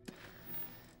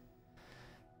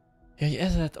 Jaj,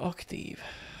 ez lett aktív.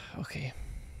 Oké.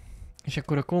 És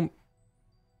akkor a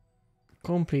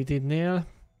completed-nél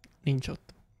nincs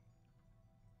ott.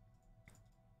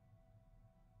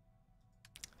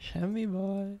 Semmi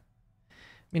baj.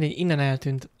 Mindegy, innen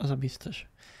eltűnt, az a biztos.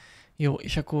 Jó,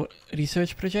 és akkor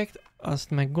research project, azt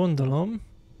meg gondolom...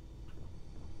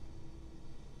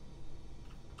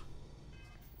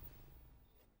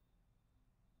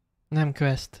 Nem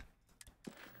quest.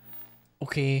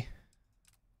 Oké.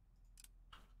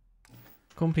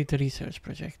 Complete a research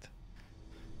project.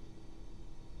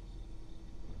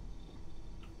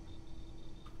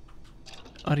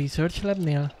 A research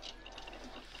labnél?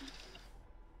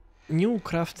 New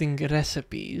crafting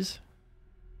recipes.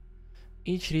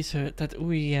 Each research, tehát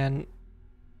új ilyen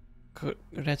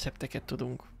recepteket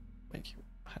tudunk, vagy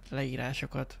hát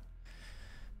leírásokat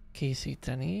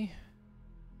készíteni.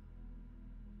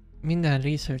 Minden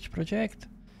research project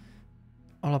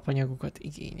alapanyagokat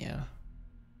igényel.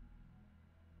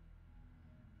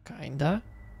 Kinda.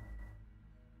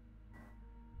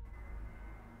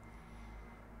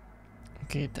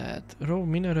 Oké, tehát raw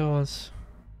minerals,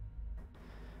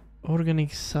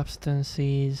 organic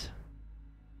substances,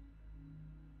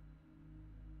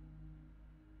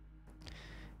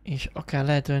 és akár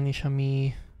lehet olyan is,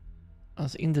 ami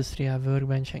az Industrial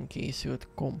Workbench-en készült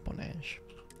komponens.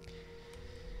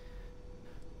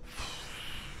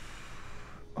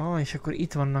 És akkor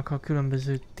itt vannak a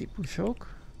különböző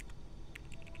típusok.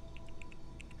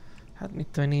 Hát mit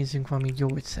tudom, nézzünk valami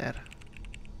gyógyszer.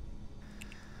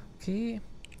 Oké.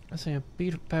 Azt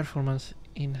mondja, performance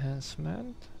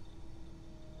enhancement.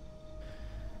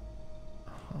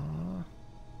 Aha.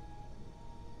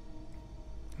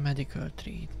 Medical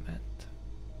treatment.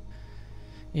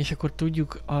 És akkor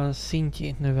tudjuk a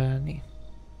szintjét növelni.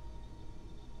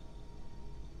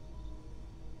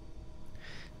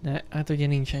 De hát ugye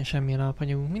nincsen semmilyen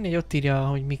alapanyagunk. Mindegy, ott írja,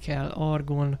 hogy mi kell.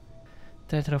 Argon,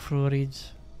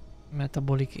 tetrafluorids,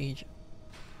 metabolic age.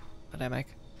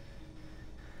 Remek.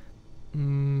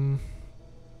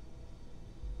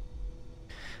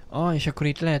 És akkor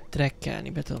itt lehet trackelni,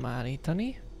 be tudom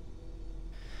állítani.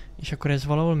 És akkor ez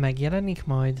valahol megjelenik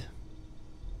majd.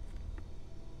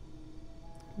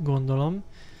 Gondolom.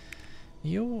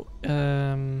 Jó.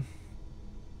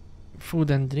 Food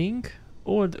and drink.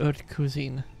 Old Earth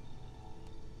Cuisine.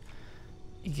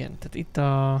 Igen, tehát itt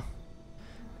a...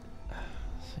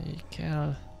 Szóval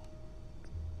kell...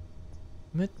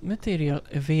 Material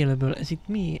available, ez itt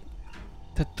mi?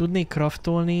 Tehát tudnék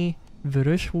craftolni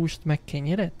vörös húst meg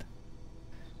kenyeret?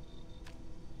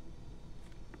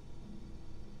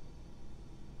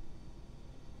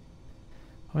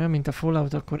 Ha olyan, mint a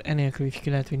Fallout, akkor enélkül is ki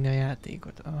lehet vinni a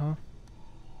játékot. Aha.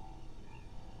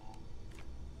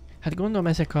 Hát gondolom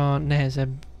ezek a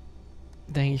nehezebb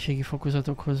nehézségi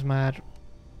fokozatokhoz már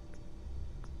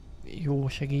jó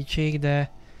segítség,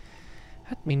 de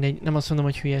hát mindegy, nem azt mondom,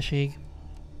 hogy hülyeség.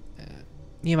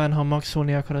 Nyilván, ha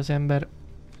maxolni akar az ember,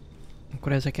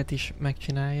 akkor ezeket is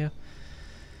megcsinálja.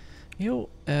 Jó,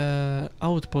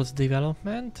 Outpost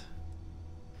Development.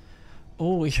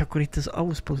 És akkor itt az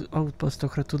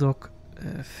outpostokra tudok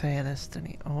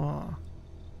fejleszteni.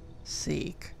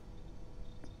 Szék.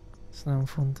 Ez nagyon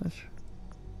fontos.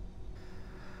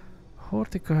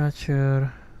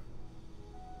 Horticulture.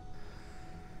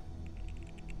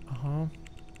 Aha.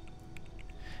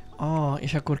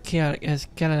 És akkor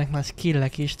kellenek már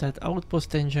skillek is, tehát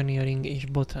Outpost Engineering és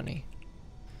Botany.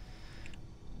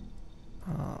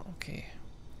 Oké.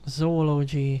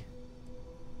 Zoology.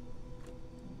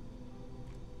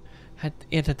 Hát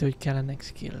érthető, hogy kellenek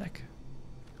skillek.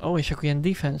 És akkor ilyen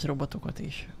defense robotokat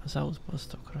is az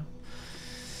outpostokra.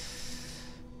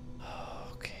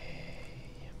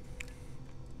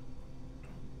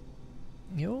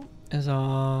 Jó, ez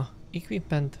a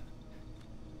equipment,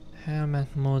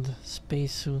 helmet mod,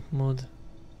 spacesuit mod,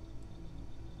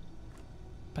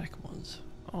 pack mods.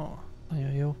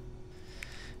 Nagyon jó.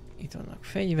 Itt vannak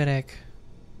fegyverek.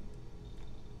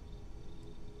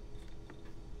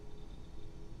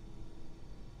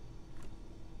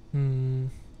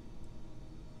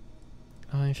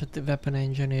 És a weapon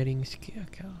engineering skill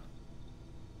kell.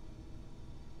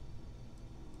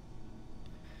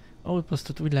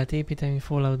 Outpostot úgy lehet építeni, mint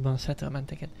Falloutban a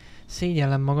settlementeket.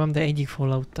 Szégyellem magam, de egyik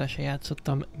Fallouttal se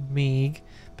játszottam még.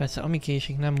 Persze, ami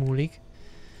késik, nem múlik.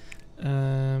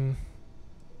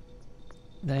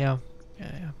 De ja.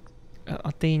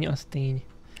 A tény az tény.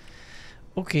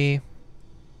 Oké.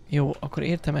 Jó, akkor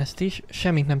értem ezt is.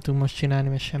 Semmit nem tudunk most csinálni,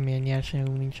 mert semmilyen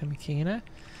nyersanyagunk nincs, ami kéne.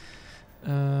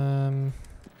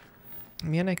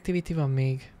 Milyen activity van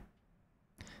még?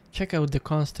 Check out the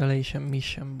Constellation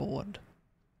mission board.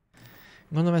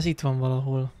 Gondolom ez itt van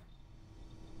valahol.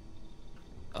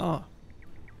 Ah.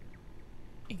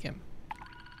 Igen.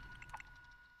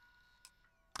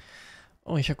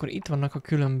 Ó, és akkor itt vannak a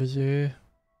különböző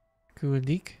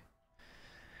küldik.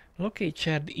 Locate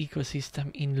shared ecosystem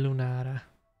in Lunara.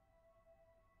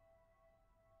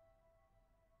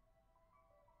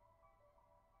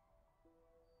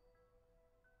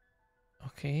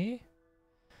 Oké.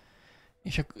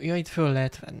 És akkor, ja, itt föl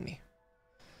lehet venni.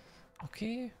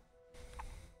 Oké.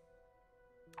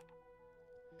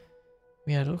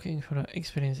 We are looking for an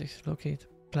experience to locate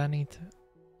planet.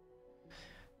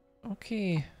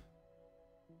 Oké.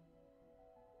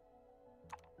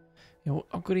 Jó,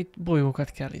 akkor itt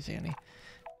bolygókat kell izélni.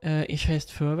 És ha ezt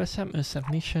fölveszem,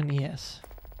 mission, yes.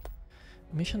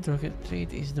 Mission to locate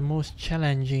trade is the most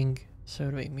challenging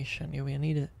survey mission. You will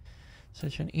need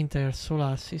such an entire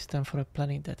solar system for a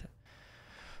planet that...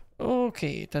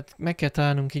 Oké, tehát meg kell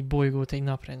találnunk egy bolygót egy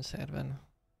naprendszerben.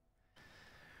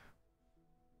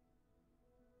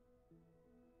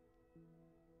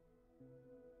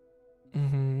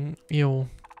 Jó.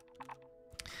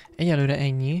 Egyelőre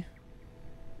ennyi.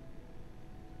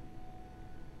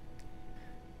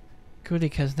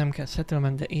 Küldikhez nem kell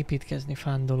settlement, de építkezni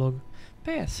fun dolog.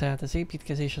 Persze, hát az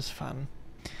építkezés az fun.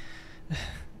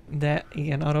 De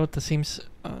igen, arra ott a Sims...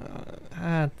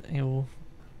 hát jó.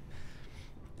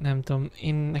 Nem tudom,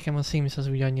 nekem a Sims az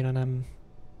úgy annyira nem...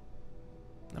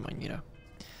 Nem annyira.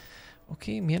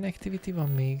 Oké, milyen activity van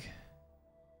még?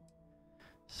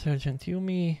 Sergeant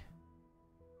Yumi.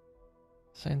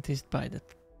 Scientist by the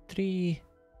tree.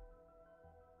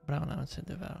 Brown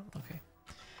outside the well, oké.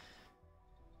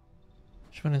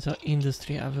 És van ez a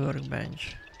Industrial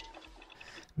Workbench.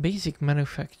 Basic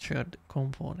Manufactured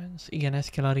Components. Igen, ez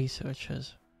kell a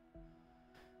researchhez.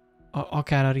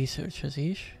 Akár a researchhez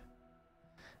is.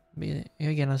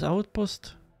 Igen, az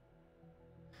Outpost.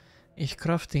 És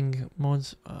Crafting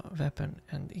Mods a Weapon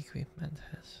and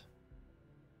Equipmenthez.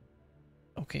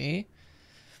 Oké.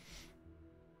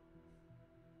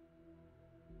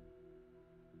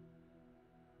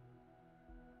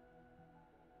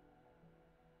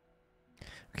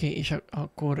 Oké, és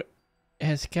akkor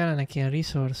ehhez kellenek ilyen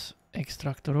resource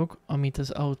extraktorok, amit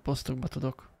az outpostokba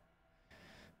tudok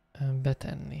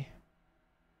betenni.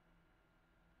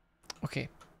 Oké.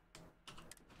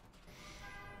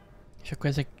 És akkor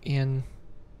ezek ilyen...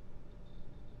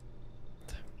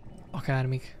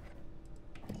 akármik.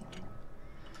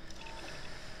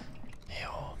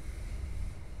 Jó.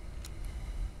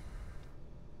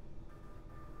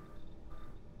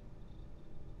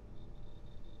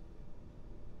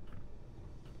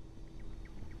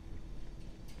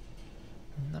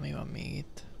 Na, mi van még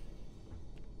itt?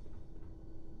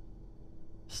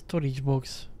 Storage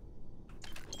box.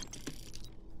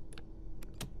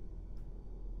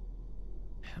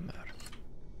 Hammer.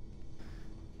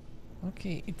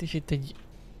 Oké, itt is itt egy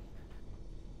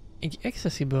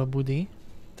accessible budi,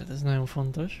 tehát ez nagyon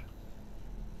fontos.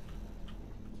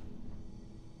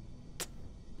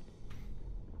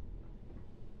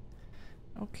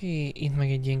 Oké, itt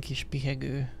meg egy ilyen kis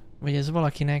pihegő. Vagy ez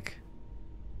valakinek...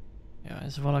 Ja,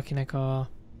 ez valakinek a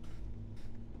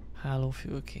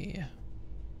hálófülkéje.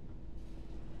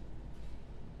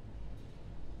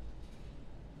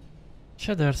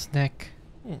 Cheddar snack.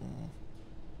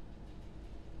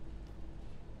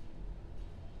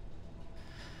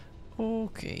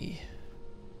 Oké.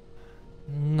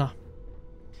 Na.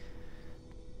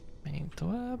 Menjünk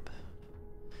tovább.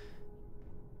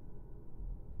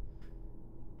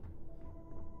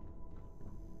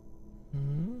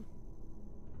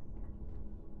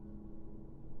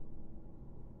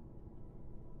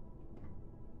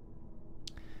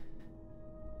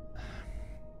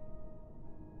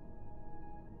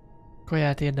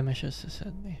 Kaját érdemes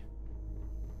összeszedni.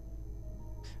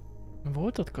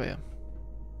 Volt ott kaja?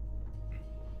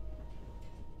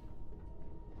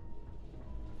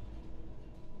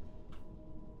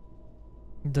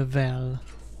 The Well.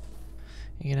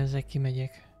 Igen, ezzel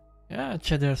kimegyek. Ja,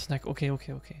 cheddar snack. Oké. Jó.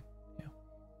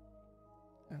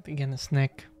 Hát igen,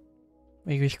 snack.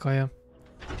 Végülis kaja.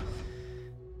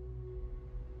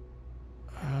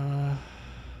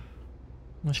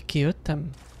 Most kijöttem?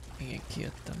 Igen,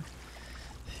 kijöttem.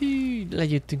 Hű,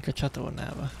 legyüttünk a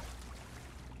csatornába.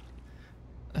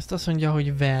 Ezt azt mondja, hogy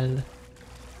well.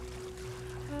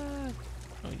 Hát,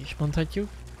 úgy is mondhatjuk.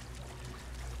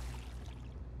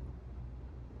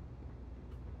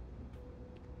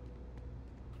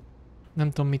 Nem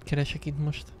tudom, mit keresek itt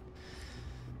most.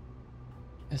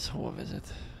 Ez hol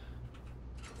vezet?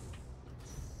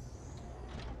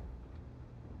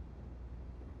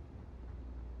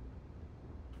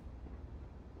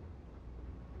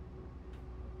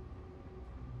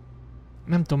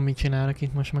 Nem tudom, mit csinálok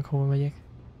itt most, meg hol megyek.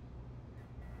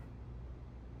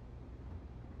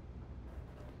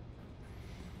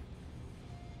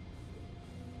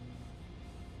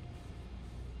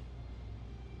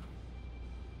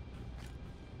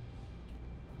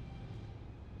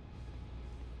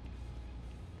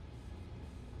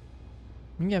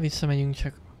 Mindjárt visszamegyünk,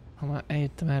 csak ha már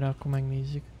eljöttem erre, akkor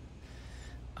megnézzük.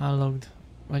 Unlocked,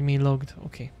 vagy mi logged,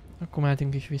 oké. Akkor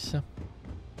mehetünk is vissza.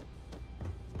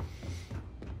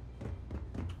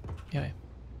 Jaj.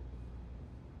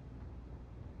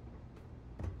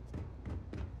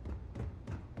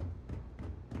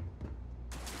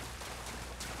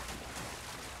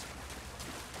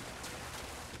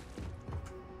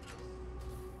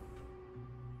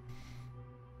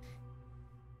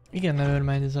 Igen,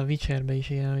 Nevermind, ez a Witcherbe is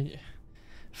ilyen, hogy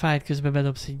fight közben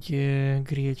bedobsz egy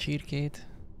grill csirkét.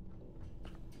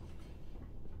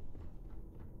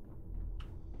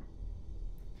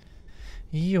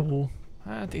 Jó,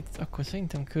 hát itt akkor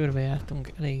szerintem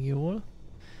körbejártunk elég jól.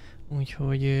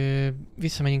 Úgyhogy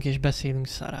visszamegyünk és beszélünk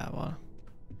Sarával.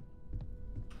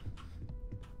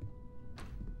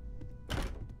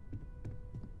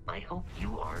 I hope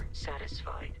you are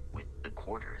satisfied with the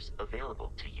quarters available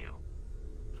to you.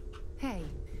 Hey.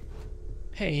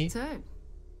 Hey. So,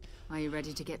 are you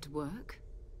ready to get to work?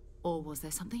 Or was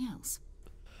there something else?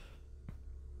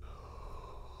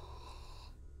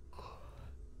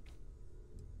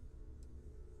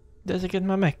 De ezeket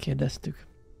már megkérdeztük.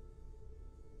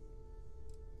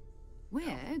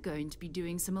 We're going to be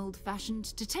doing some old-fashioned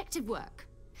detective work.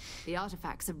 The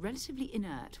artifacts are relatively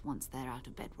inert once they're out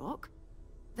of bedrock.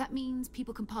 That means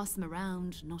people can pass them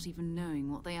around, not even knowing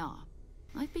what they are.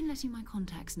 I've been letting my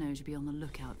contacts know to be on the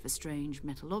lookout for strange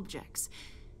metal objects.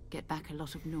 Get back a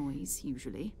lot of noise,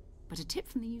 usually, but a tip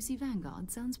from the UC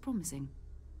Vanguard sounds promising.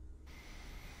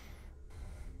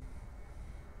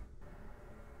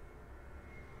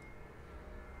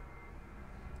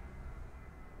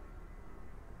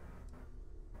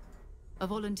 A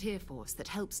volunteer force that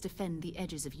helps defend the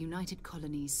edges of United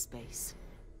Colonies space.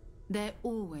 They're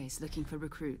always looking for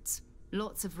recruits.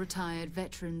 Lots of retired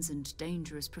veterans and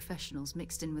dangerous professionals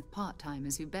mixed in with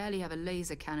part-timers who barely have a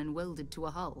laser cannon welded to a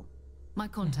hull. My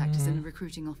contact is in the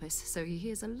recruiting office, so he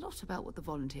hears a lot about what the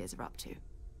volunteers are up to.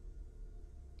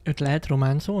 Őt lehet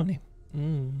románcolni?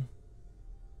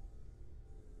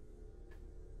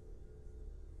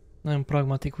 Nagyon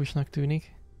pragmatikusnak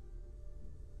tűnik.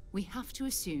 We have to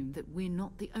assume that we're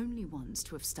not the only ones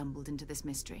to have stumbled into this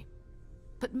mystery.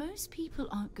 But most people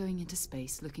aren't going into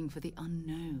space looking for the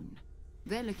unknown.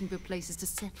 They're looking for places to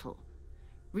settle,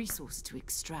 resources to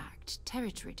extract,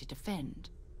 territory to defend.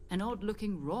 An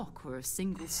odd-looking rock or a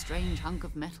single strange hunk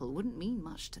of metal wouldn't mean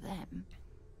much to them.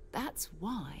 That's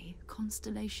why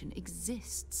Constellation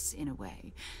exists, in a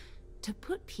way, to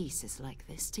put pieces like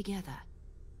this together.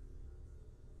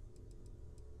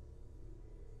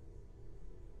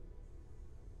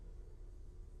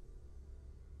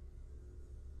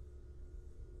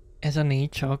 Ez a 4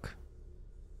 csak.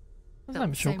 Ez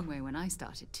nem Felt the sok. same way when I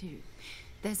started too.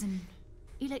 There's an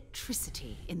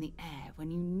electricity in the air when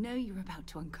you know you're about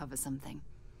to uncover something.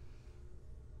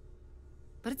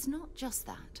 But it's not just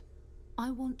that.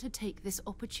 I want to take this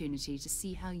opportunity to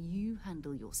see how you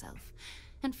handle yourself,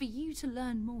 and for you to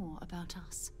learn more about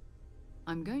us.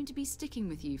 I'm going to be sticking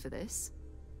with you for this.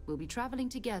 We'll be traveling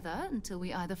together until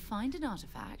we either find an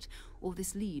artifact or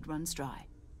this lead runs dry.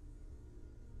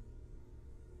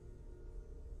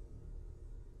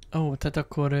 Ó, tehát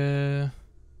akkor ő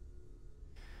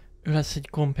lesz egy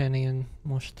companion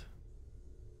most.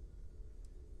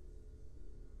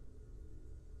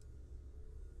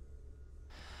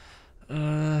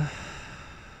 There's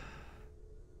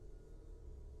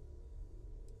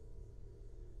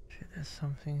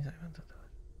some things I want to do.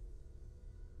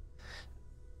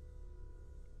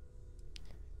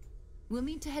 We'll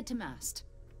need to head to Mast.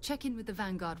 Check in with the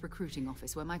Vanguard recruiting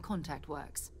office where my contact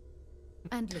works.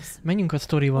 And listen. Menjünk a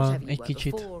sztorival Whatever you egy were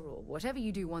kicsit. before, or whatever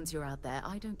you do once you're out there,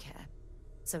 I don't care.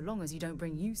 So long as you don't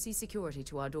bring UC security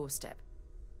to our doorstep.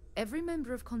 Every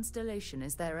member of Constellation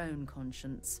is their own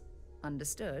conscience.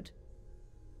 Understood?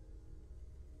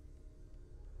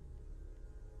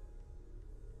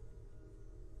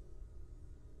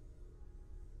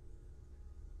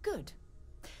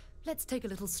 Let's take a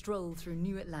little stroll through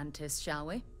New Atlantis, shall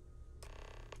we?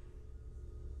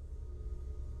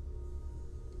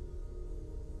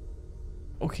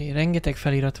 Oké, rengeteg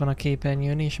felirat van a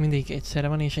képernyőn, és mindig egyszerre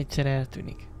van, és egyszerre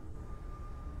eltűnik.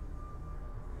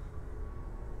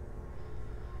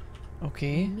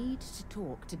 Oké. We need to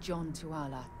talk to John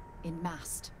Tuala in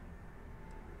Mast.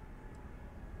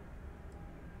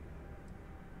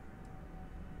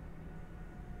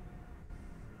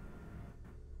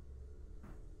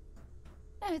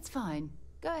 No, it's fine.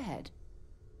 Go ahead.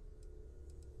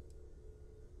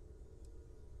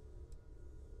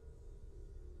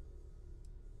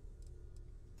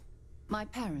 My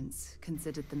parents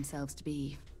considered themselves to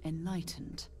be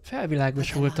enlightened.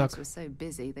 Felvilágosultak. Were so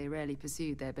busy they rarely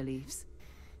pursued their beliefs.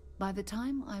 By the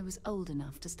time I was old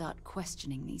enough to start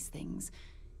questioning these things,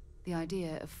 the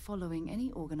idea of following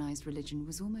any organized religion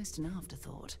was almost an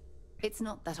afterthought. It's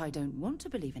not that I don't want to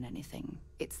believe in anything.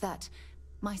 It's that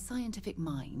my scientific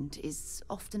mind is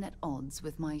often at odds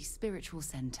with my spiritual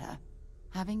center.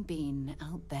 Having been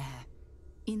out there,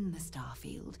 in the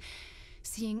Starfield,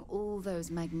 seeing all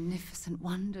those magnificent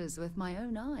wonders with my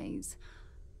own eyes,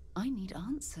 I need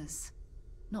answers,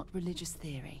 not religious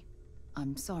theory.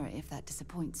 I'm sorry if that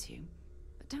disappoints you,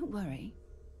 but don't worry.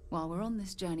 While we're on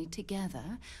this journey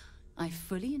together, I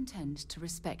fully intend to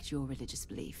respect your religious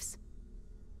beliefs.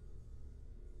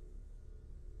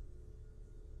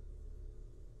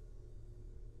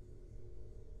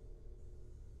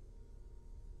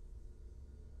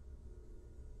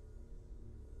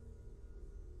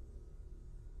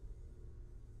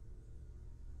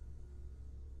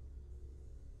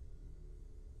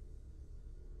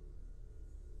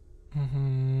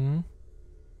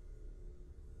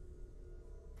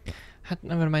 Hát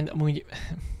nevermind, amúgy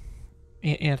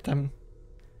értem.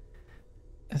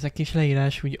 Ez a kis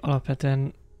leírás úgy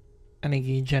alapvetően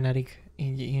eléggé generic,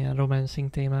 így ilyen romancing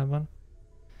témában.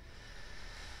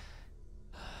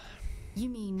 You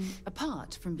mean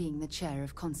apart from being the chair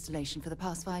of Constellation for the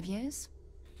past 5 years?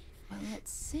 Well,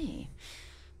 let's see.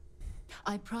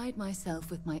 I pride myself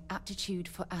with my aptitude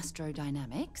for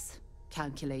astrodynamics,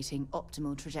 calculating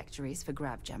optimal trajectories for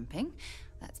grav jumping.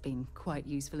 That's been quite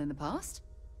useful in the past.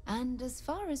 And as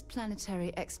far as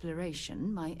planetary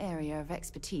exploration, my area of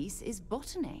expertise is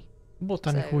botany.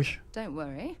 Botanikus. So, don't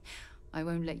worry. I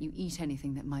won't let you eat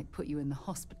anything that might put you in the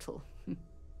hospital.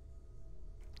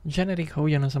 Generic, ha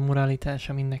ugyanaz a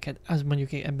moralitása, mint neked. Az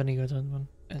mondjuk ebben igazad van.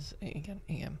 Ez,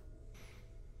 igen.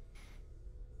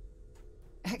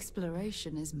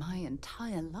 Exploration is my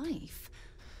entire life.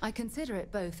 I consider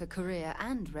it both a career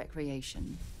and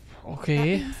recreation. Okay. That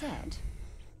being said,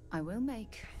 I will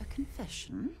make a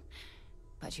confession,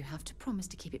 but you have to promise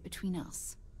to keep it between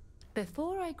us.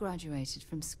 Before I graduated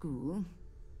from school,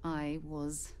 I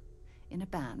was in a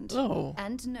band. Oh.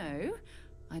 And no,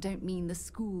 I don't mean the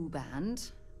school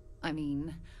band. I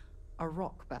mean a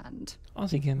rock band.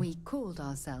 Az igen. We called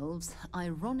ourselves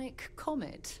Ironic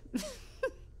Comet.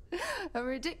 A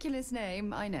ridiculous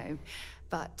name, I know.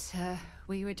 But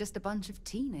we were just a bunch of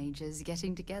teenagers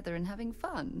getting together and having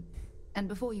fun. And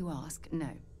before you ask, no,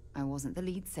 I wasn't the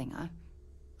lead singer.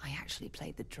 I actually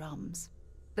played the drums.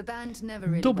 The band never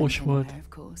really Dobos went volt. anywhere, of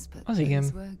course, but Az igen.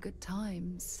 those were good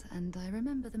times, and I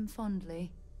remember them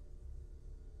fondly.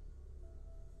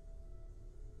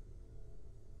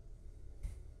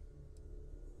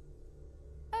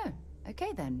 Oh,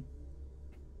 okay then.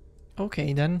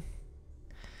 Okay, then.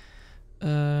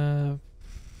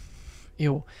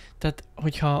 Jó. Tehát,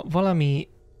 hogyha valami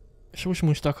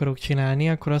susmust akarok csinálni,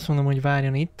 akkor azt mondom, hogy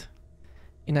várjon itt.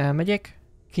 Én elmegyek,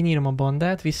 kinyírom a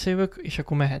bandát, visszajövök, és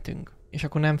akkor mehetünk. És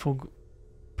akkor nem fog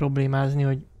problémázni,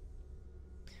 hogy...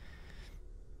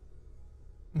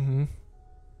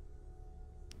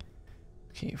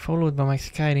 Oké, Falloutban meg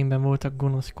Skyrimben voltak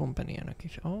gonosz companion-ök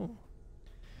is. Oh.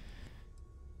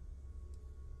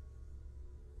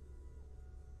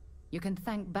 You can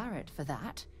thank Barrett for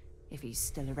that, if he's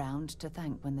still around to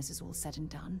thank when this is all said and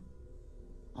done.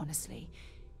 Honestly,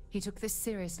 he took this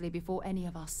seriously before any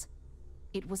of us.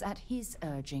 It was at his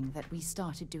urging that we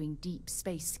started doing deep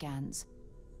space scans.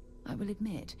 I will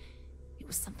admit, it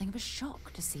was something of a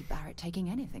shock to see Barrett taking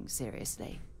anything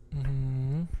seriously.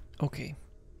 Oké.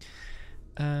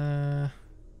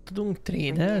 Tudunk Bring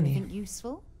me trédelni? anything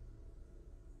useful?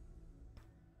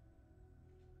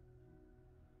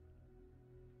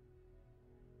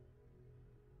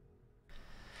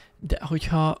 De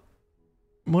hogyha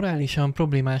morálisan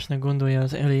problémásnak gondolja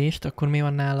az ölést, akkor mi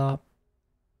van nála?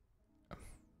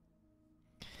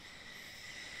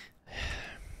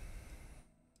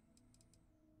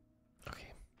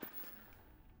 Oké.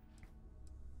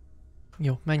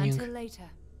 Jó, menjünk. Until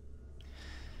later.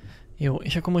 Jó,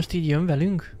 és akkor most így jön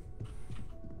velünk?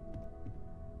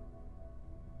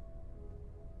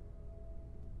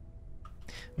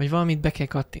 Vagy valamit be kell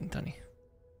kattintani.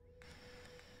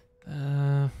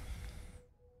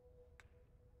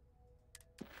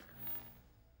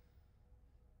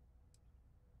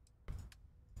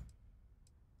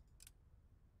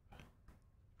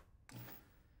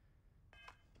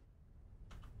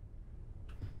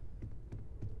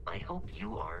 I hope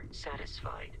you are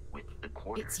satisfied with the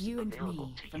quarters It's you and available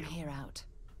me to from you. here out.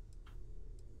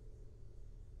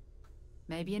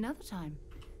 Maybe another time.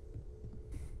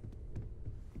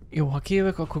 Jó, ha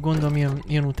kijövök, akkor gondolom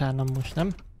jön utánam most,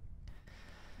 nem?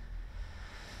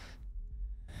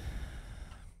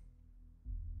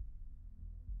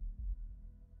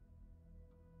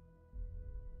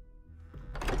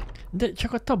 De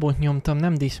csak a tabot nyomtam,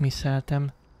 nem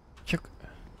dismisszeltem. Csak...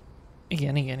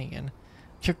 Igen.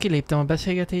 Csak kiléptem a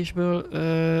beszélgetésből,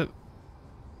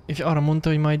 és arra mondta,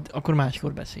 hogy majd akkor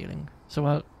máskor beszélünk.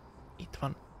 Szóval itt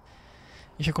van.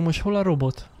 És akkor most hol a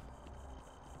robot?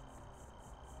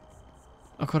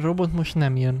 Akkor a robot most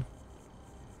nem jön.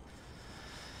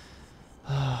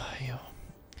 Jó.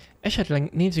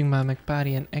 Esetleg nézzünk már meg pár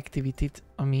ilyen activity-t,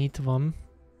 ami itt van.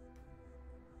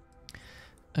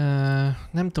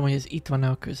 Nem tudom, hogy ez itt van-e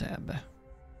a közelbe.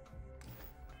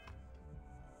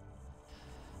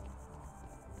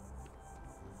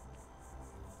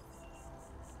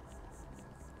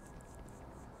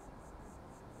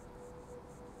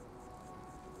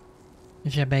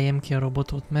 Zsebeljem ki a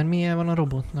robotot, mert milyen van a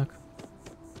robotnak?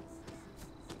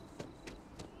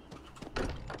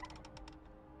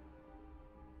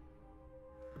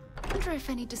 I wonder if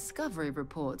any discovery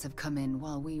reports have come in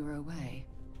while we were away.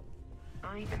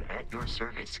 I am at your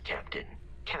service, Captain.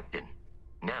 Captain,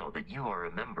 now that you are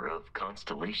a member of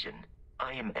Constellation,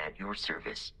 I am at your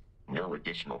service. No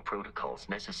additional protocols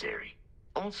necessary.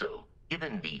 Also,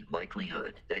 given the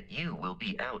likelihood that you will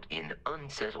be out in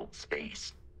unsettled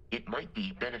space, it might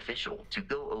be beneficial to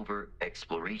go over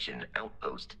exploration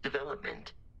outpost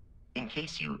development, in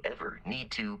case you ever need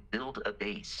to build a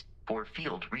base for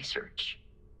field research.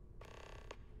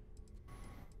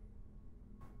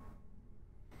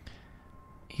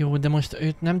 Jó, de most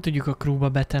őt nem tudjuk a crewba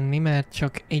betenni, mert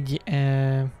csak egy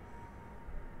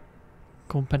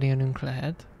kompanionünk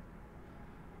lehet.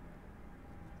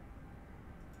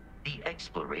 The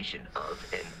exploration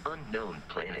of an unknown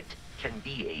planet can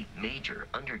be a major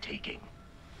undertaking.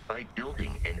 By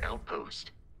building an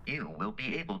outpost, you will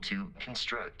be able to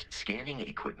construct scanning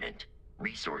equipment,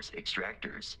 resource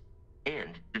extractors,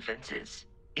 and defenses.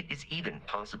 It is even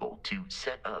possible to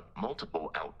set up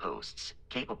multiple outposts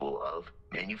capable of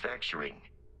manufacturing,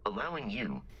 allowing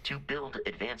you to build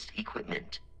advanced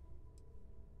equipment.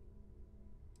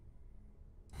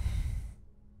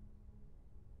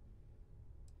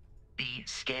 The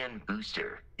scan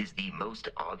booster is the most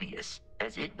obvious,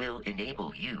 as it will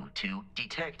enable you to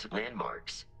detect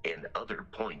landmarks and other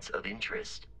points of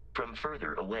interest from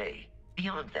further away.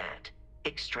 Beyond that,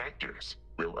 extractors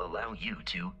will allow you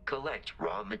to collect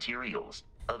raw materials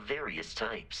of various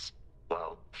types,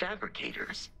 while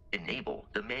fabricators enable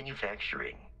the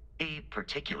manufacturing. A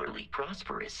particularly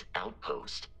prosperous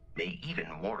outpost may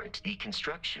even warrant the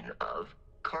construction of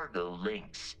cargo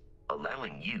links,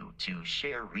 allowing you to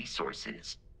share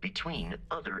resources between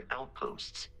other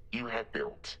outposts you have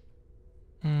built.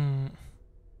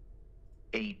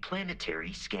 A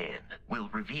planetary scan will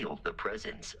reveal the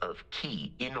presence of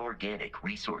key inorganic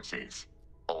resources,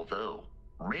 although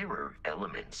rarer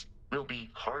elements will be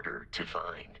harder to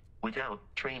find without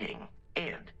training.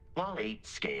 And while a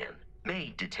scan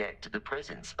may detect the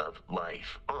presence of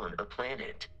life on a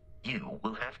planet, you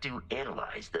will have to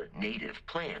analyze the native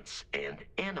plants and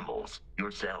animals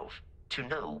yourself to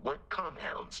know what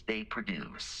compounds they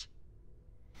produce.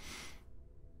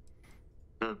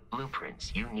 The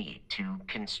blueprints you need to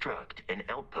construct an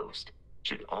outpost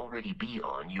should already be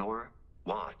on your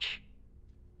watch.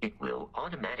 It will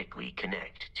automatically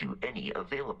connect to any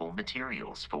available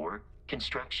materials for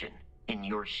construction in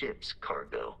your ship's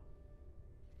cargo.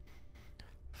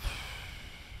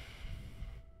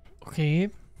 Okay.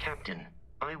 Captain,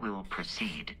 I will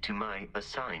proceed to my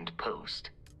assigned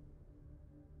post.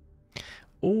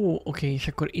 Ó, oké, és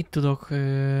akkor itt tudok...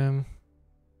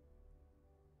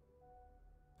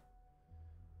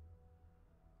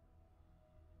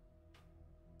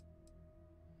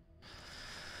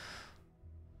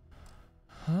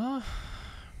 Ha?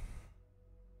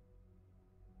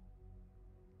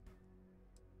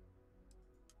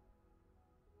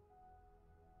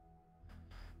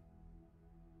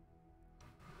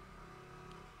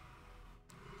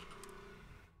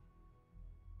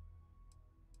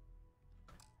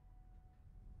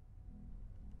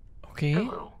 Okay.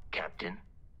 Hello, Captain.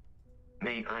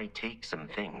 May I take some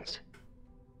things?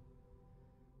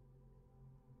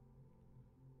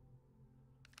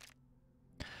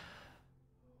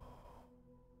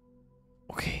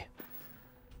 Okay.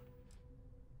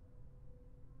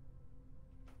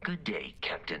 Good day,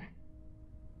 Captain.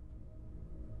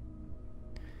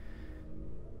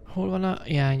 Hol van a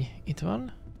jány? Itt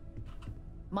van.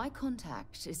 My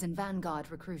contact is in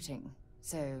Vanguard recruiting,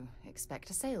 so expect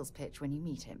a sales pitch when you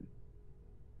meet him.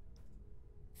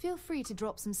 Feel free to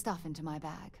drop some stuff into my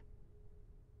bag.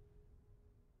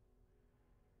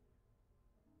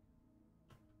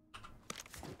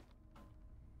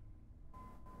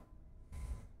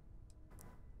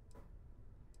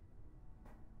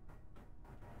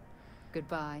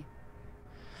 Goodbye.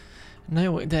 Na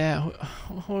jó, de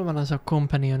hol van az a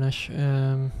companion-ös...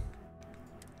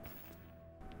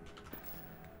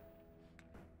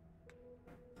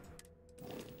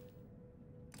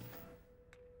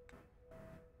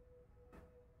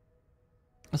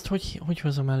 Azt hogy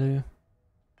hozom elő?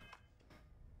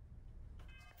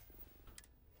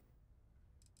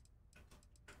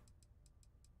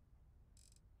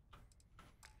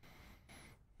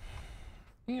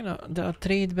 Igen, de a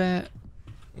trade-be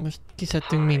most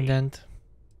kiszedtünk mindent.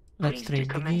 Let's trade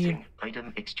the gear.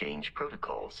 Item exchange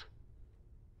protocols.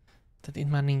 Tehát itt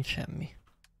már nincs semmi.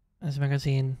 Ez meg az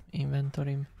én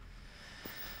inventorim.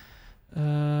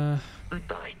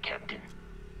 Goodbye, Captain.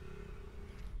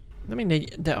 De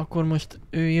mindegy, de akkor most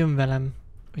ő jön velem,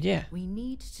 ugye? We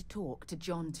need to talk to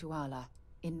John Tuala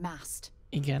in Mast.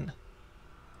 Igen.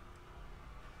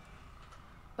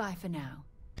 Bye for now.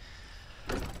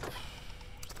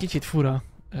 Kicsit fura.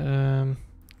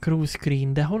 Cruise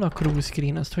screen, de hol a cruise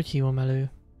screen? Azt hogy hívom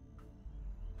elő?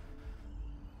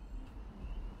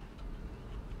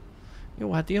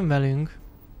 Jó, hát jön velünk.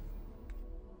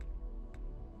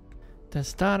 Tehát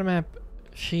Star Map,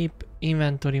 Ship,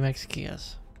 Inventory, meg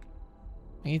Skills.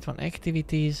 Itt van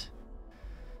Activities.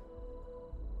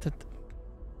 Tehát...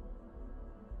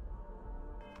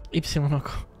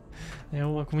 Y-ok.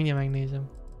 Jó, akkor mindjárt megnézem.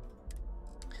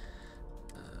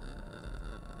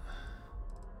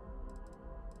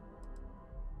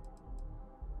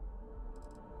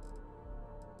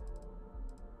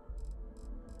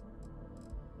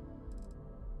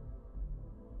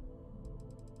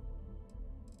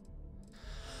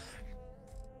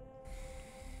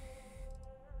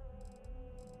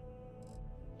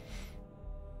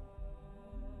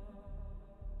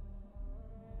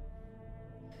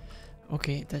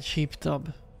 Oké, tehát Ship tab.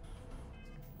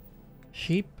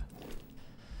 Ship.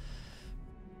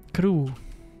 Crew.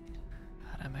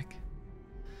 Remek.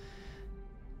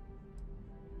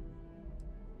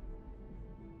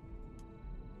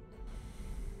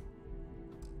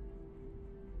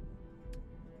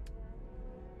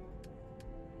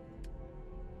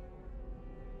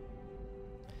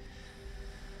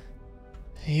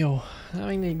 Jó, na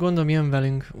mindegy, gondolom jön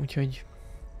velünk, úgyhogy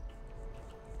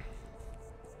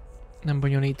nem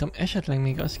bonyolítom. Esetleg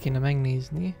még azt kéne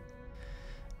megnézni,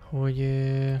 hogy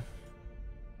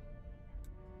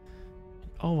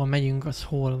ahova megyünk, az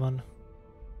hol van.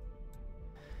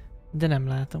 De nem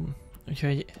látom.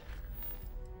 Úgyhogy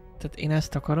tehát én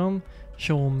ezt akarom.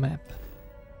 Show map.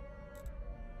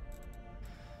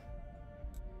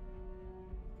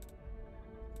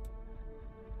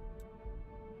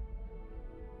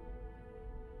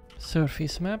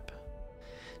 Surface map.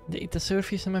 De itt a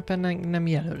surface mapen nem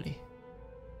jelöli.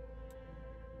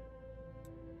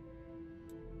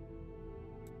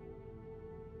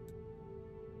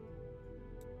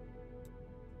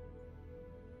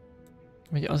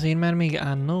 Vagy azért már még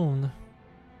unknown?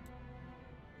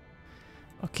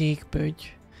 A kék pötty.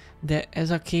 De ez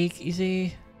a kék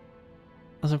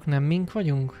azok nem mink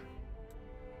vagyunk?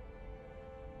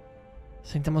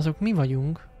 Szerintem azok mi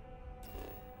vagyunk.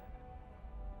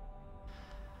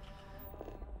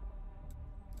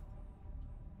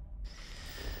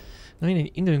 Na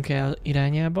mindegy, induljunk el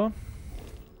irányába.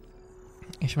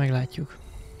 És meglátjuk.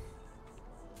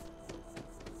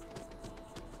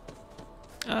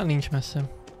 Nincs messze.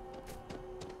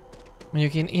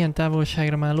 Mondjuk én ilyen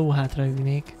távolságra már lóhátra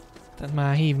ülnék. Tehát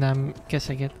már hívnám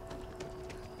keszeget.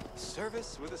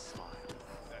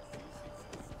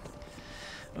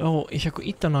 Ó, és akkor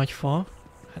itt a nagy fa.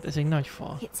 Hát ez egy nagy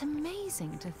fa. It's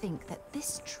amazing to think that this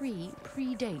tree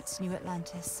predates New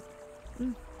Atlantis.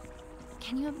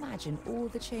 Can you imagine all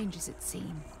the changes it's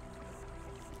seen?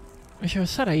 És a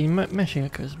Sarai mesél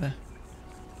közbe.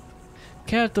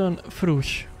 Kelton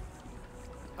Frush.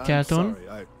 Kelton. I'm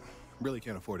sorry, I really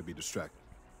can't afford to be distracted.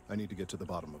 I need to get to the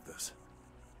bottom of this.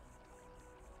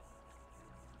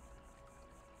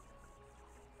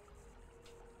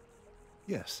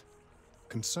 Yes.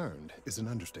 Concerned is an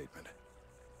understatement.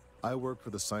 I work for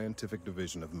the scientific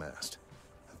division of MAST.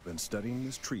 I've been studying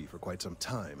this tree for quite some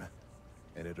time,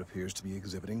 and it appears to be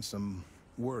exhibiting some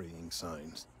worrying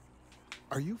signs.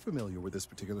 Are you familiar with this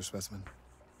particular specimen?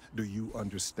 Do you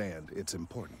understand its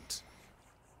importance?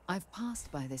 I've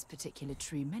passed by this particular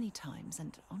tree many times,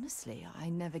 and honestly, I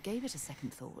never gave it a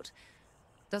second thought.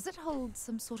 Does it hold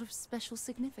some sort of special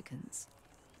significance?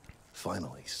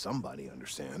 Finally, somebody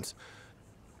understands.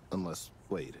 Unless,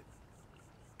 wait.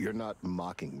 You're not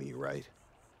mocking me, right?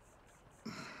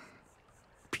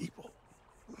 People.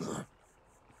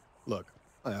 Look,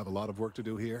 I have a lot of work to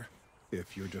do here.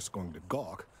 If you're just going to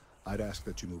gawk, I'd ask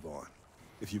that you move on.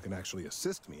 If you can actually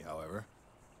assist me, however,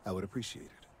 I would appreciate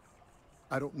it.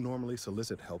 I don't normally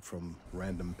solicit help from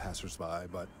random passersby,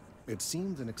 but it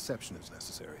seems an exception is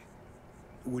necessary.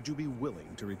 Would you be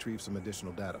willing to retrieve some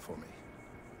additional data for me?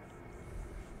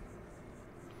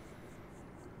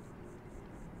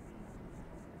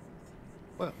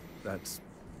 Well,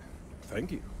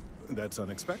 thank you. That's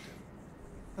unexpected.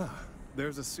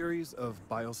 There's a series of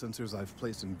biosensors I've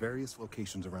placed in various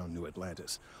locations around New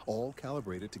Atlantis, all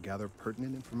calibrated to gather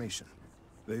pertinent information.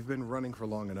 They've been running for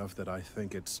long enough that I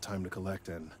think it's time to collect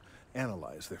and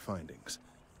analyze their findings.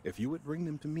 If you would bring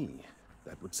them to me,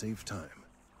 that would save time.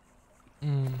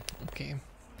 Oké.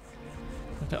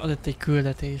 Tehát adott egy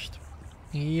küldetést.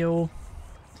 Jó.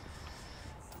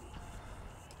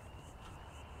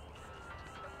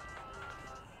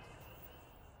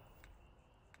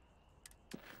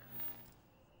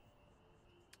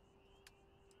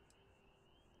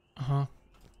 Aha.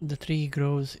 The tree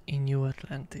grows in New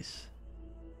Atlantis.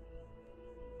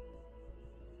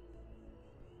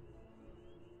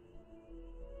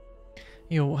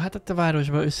 Jó, hát ott a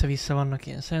városban össze-vissza vannak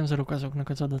ilyen szenzorok, azoknak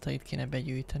az adatait kéne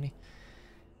begyűjteni.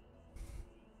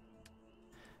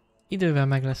 Idővel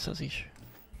meg lesz az is.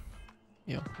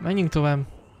 Jó, menjünk tovább.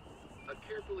 A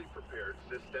carefully prepared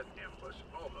cis-death ambush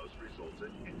almost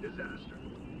resulted in disaster.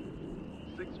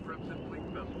 6 Crimson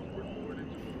Fleet vessels were boarded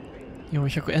to contain. Jó,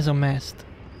 és akkor ez a MAST.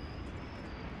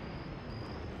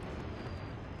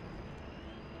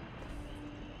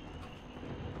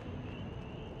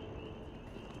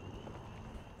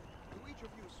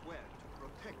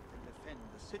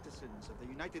 Citizens of the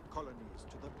United Colonies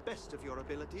to the best of your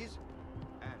abilities,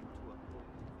 and to uphold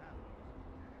the values.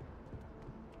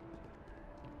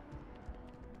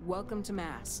 Welcome to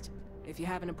MAST. If you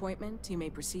have an appointment, you may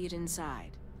proceed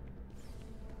inside.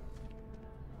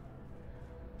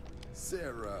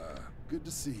 Sarah, good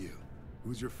to see you.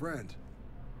 Who's your friend?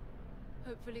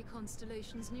 Hopefully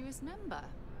Constellation's newest member.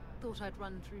 Thought I'd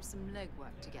run through some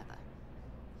legwork together.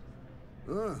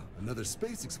 Another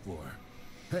space explorer.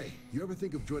 Hey, you ever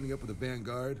think of joining up with the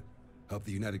Vanguard? Help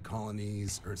the United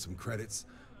Colonies, earn some credits,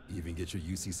 even get your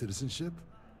UC citizenship?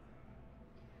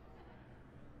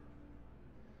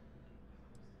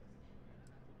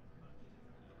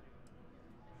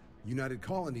 United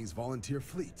Colonies Volunteer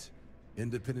Fleet.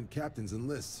 Independent captains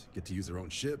enlist, get to use their own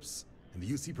ships, and the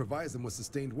UC provides them with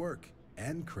sustained work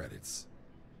and credits.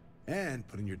 And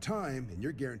put in your time, and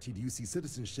you're guaranteed UC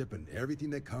citizenship and everything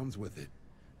that comes with it.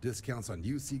 Discounts on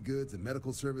UC goods and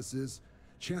medical services,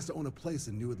 chance to own a place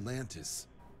in New Atlantis.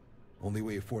 Only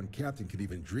way a foreign captain could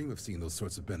even dream of seeing those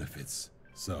sorts of benefits.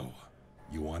 So,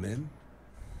 you want in?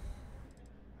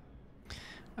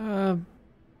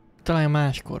 Talán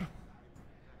máskor.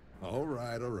 All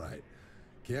right.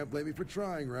 Can't blame me for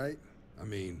trying, right? I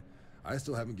mean, I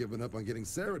still haven't given up on getting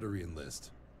Sarah to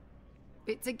re-enlist.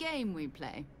 It's a game we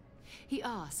play. He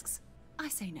asks, I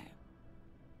say no.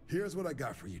 Here's what I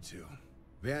got for you two.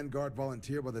 Vanguard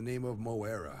volunteer by the name of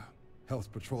Moera. Helps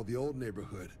patrol the old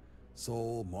neighborhood.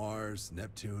 Sol, Mars,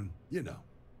 Neptune, you know.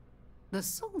 The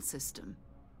Sol system?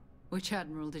 Which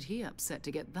admiral did he upset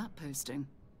to get that posting?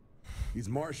 He's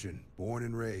Martian, born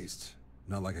and raised.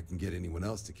 Not like I can get anyone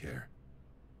else to care.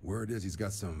 Word is he's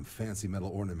got some fancy metal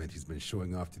ornament he's been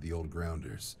showing off to the old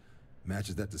grounders.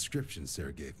 Matches that description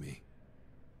Sarah gave me.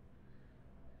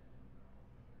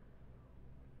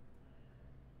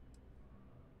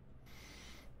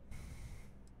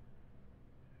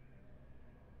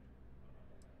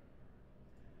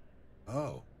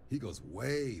 Oh, he goes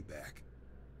way back.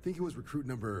 Think he was recruit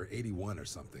number 81 or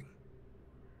something.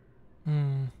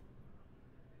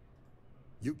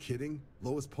 You kidding?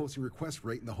 Lowest posting request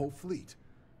rate in the whole fleet.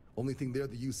 Only thing there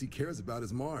the UC cares about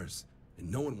is Mars. And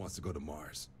no one wants to go to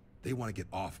Mars. They want to get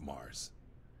off Mars.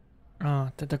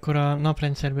 Tehát akkor a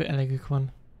naprendszerből elegük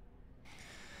van.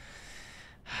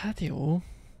 Hát jó.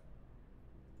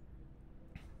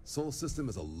 Sol system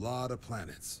is a lot of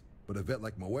planets. But a vet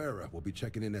like Moera will be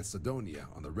checking in at Sidonia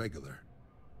on the regular.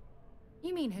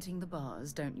 You mean hitting the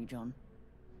bars, don't you, John?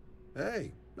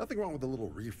 Hey, nothing wrong with a little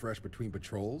refresh between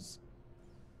patrols.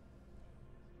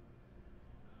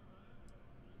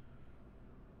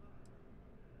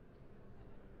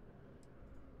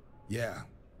 Yeah,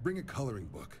 bring a coloring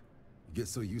book. You get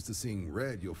so used to seeing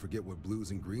red, you'll forget what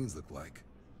blues and greens look like.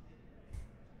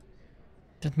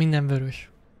 Tehát minden vörös.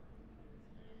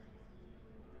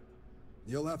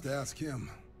 You'll have to ask him.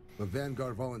 But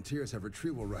Vanguard volunteers have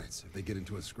retrieval rights if they get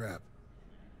into a scrap.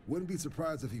 Wouldn't be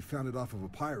surprised if he found it off of a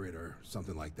pirate or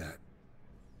something like that.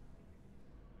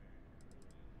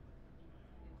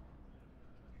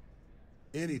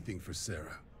 Anything for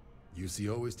Sarah. UC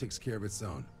always takes care of its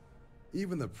own.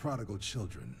 Even the prodigal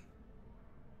children.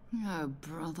 Oh,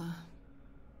 brother.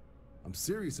 I'm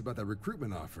serious about that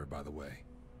recruitment offer, by the way.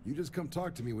 You just come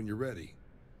talk to me when you're ready.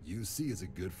 UC is a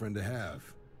good friend to have.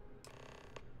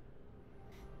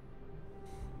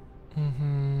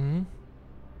 Mhm.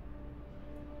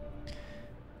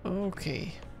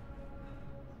 Okay.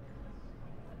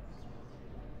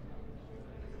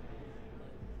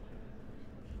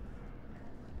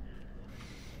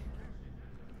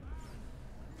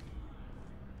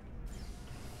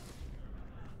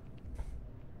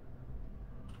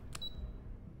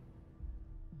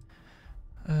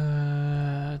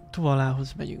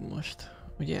 Tuvalához megyünk most,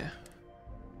 ugye?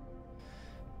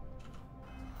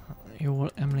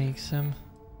 Jól emlékszem.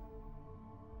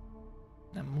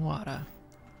 Nem, Moara.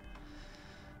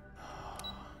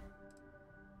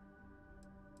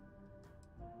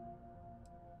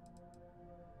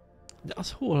 De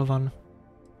az hol van?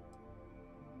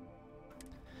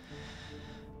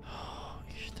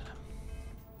 Istenem.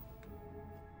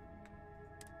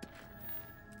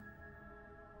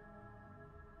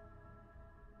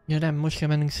 Ja nem, most kell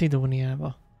mennünk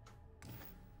Szidóniába.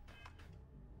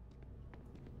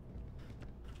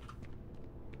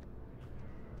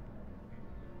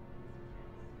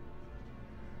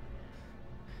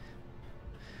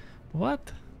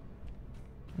 What?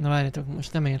 Na várjatok,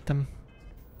 most nem értem.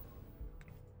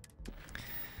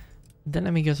 De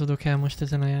nem igazodok el most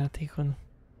ezen a játékon.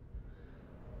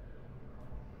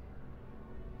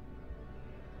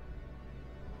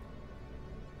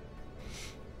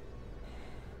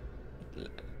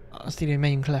 Azt írja, hogy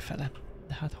menjünk lefele.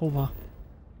 De hát hova?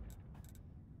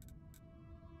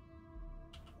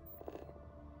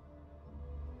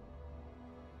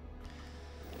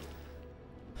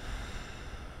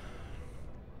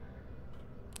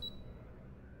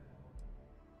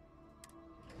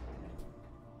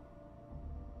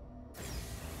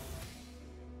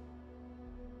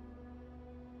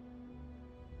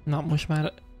 Na, most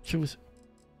már csúsz.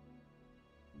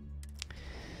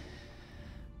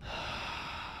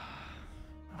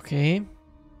 Oké.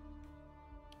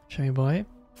 Semmi baj.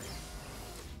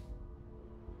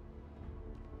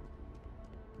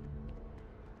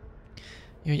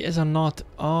 Jó, hogy ez a NAT...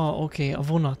 oké, a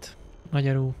vonat.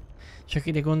 Magyarul. Csak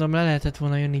ide gondolom le lehetett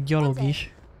volna jönni gyalog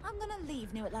is.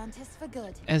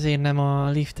 Ezért nem a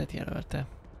liftet jelölte.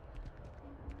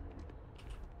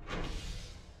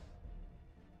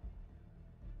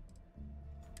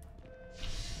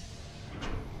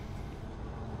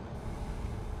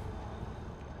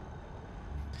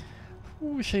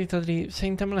 Segítadri,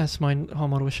 szerintem lesz majd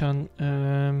hamarosan,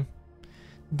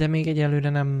 de még egyelőre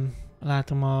nem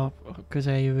látom a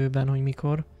közeljövőben, hogy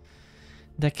mikor.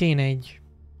 De kéne egy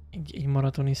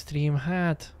maratoni stream,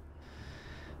 hát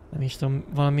nem is tudom,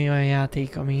 valami olyan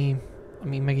játék, ami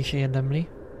meg is érdemli.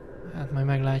 Hát majd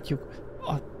meglátjuk.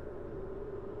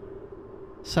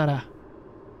 Sarah.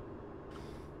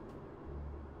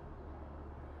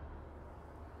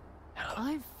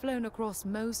 I've flown across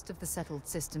most of the settled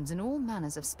systems in all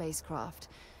manners of spacecraft,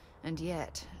 and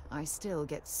yet I still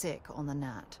get sick on the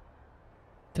gnat.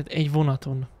 Tehát egy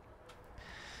vonaton.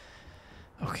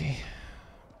 Oké.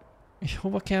 És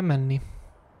hova kell menni?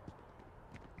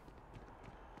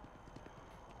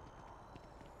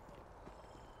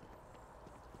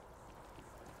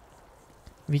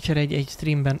 Witcher egy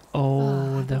streamben.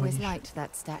 De hogy is. Liked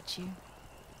that statue.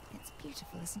 It's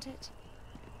beautiful, isn't it?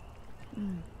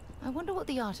 I wonder what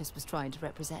the artist was trying to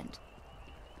represent.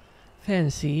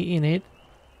 Fancy in it.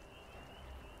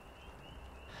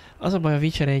 Az a baj a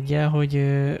Witcher 1-jel, hogy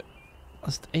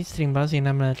azt egy streamben azért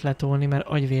nem lehet letolni, mert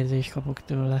agyvérzést kapok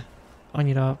tőle.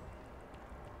 Annyira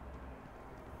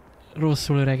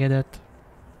rosszul öregedett,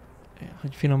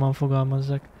 hogy finoman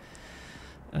fogalmazzak.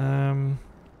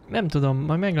 Nem tudom,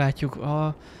 majd meglátjuk.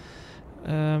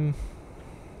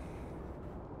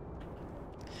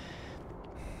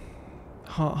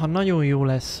 Ha nagyon jó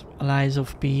lesz a Lies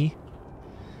of P,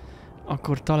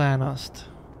 akkor talán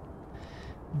azt.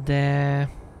 De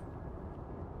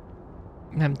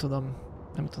Nem tudom.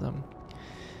 Nem tudom.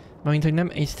 Mármint, hogy nem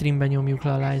egy streamben nyomjuk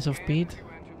le a Lies of P-t.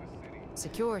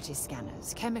 Security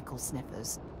scanners, chemical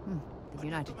sniffers. The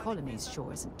United Colonies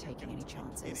sure isn't taking any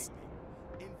chances.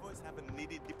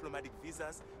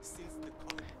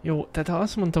 Jó, tehát ha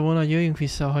azt mondta volna, hogy jöjjünk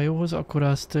vissza a hajóhoz, akkor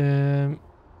azt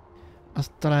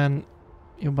talán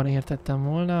jobban értettem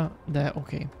volna, de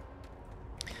oké.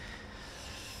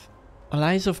 A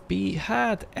Lies of P,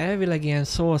 hát elvileg ilyen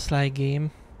Souls-like game.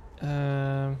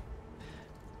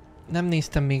 Nem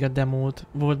néztem még a demót,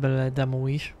 volt belőle demo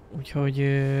is, úgyhogy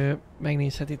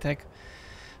megnézhetitek.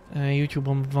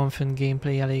 YouTube-on van fönn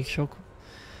gameplay elég sok.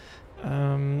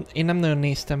 Én nem nagyon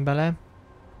néztem bele.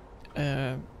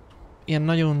 Ilyen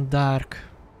nagyon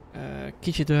dark,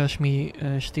 kicsit olyasmi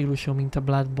stílusú, mint a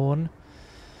Bloodborne.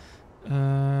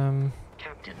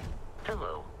 Captain,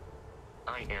 hello.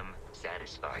 I am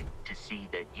satisfied to see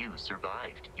that you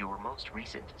survived your most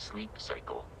recent sleep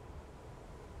cycle.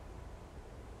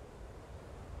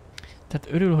 Tehát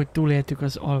örül, hogy túléltük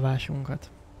az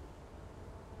alvásunkat.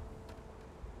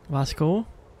 Vasco?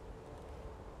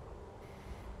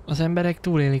 Az emberek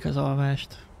túlélik az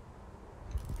alvást.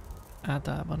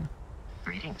 Általában.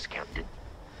 Greetings, Captain.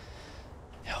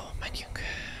 Jó, menjünk.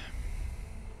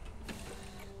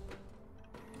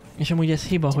 És amúgy ez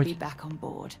hiba,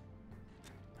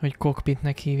 hogy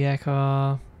cockpitnek hívják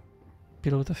a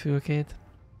pilótafülkét.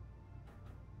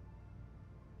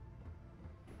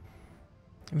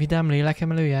 Vidám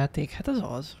lélekemelő játék? Hát az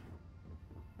az.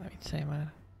 Ne viccelj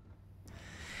már.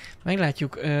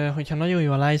 Meglátjuk, hogyha nagyon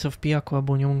jó a Lies of P, akkor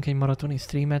abból nyomunk egy maratoni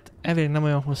streamet. Elvileg nem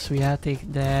olyan hosszú játék,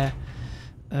 de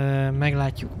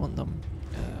meglátjuk, mondom.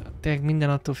 Tényleg minden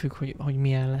attól függ, hogy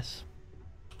milyen lesz.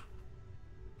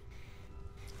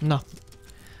 Na,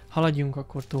 haladjunk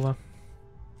akkor tovább.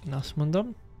 Én azt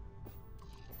mondom.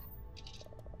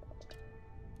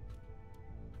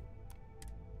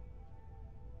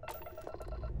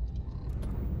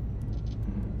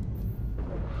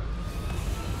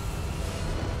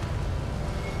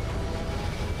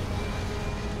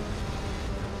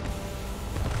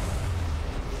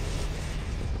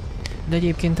 De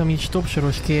egyébként, ami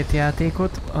stopsoros két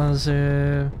játékot, az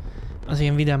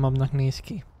ilyen vidámabbnak néz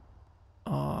ki.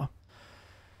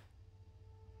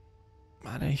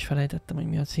 Már el is felejtettem, hogy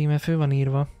mi a címe, fő van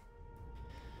írva.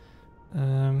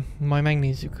 Majd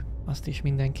megnézzük azt is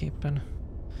mindenképpen.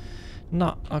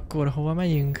 Na, akkor hova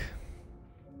megyünk?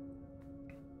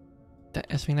 De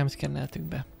ezt még nem szkenneltük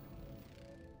be.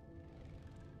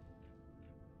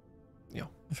 Jó,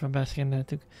 most már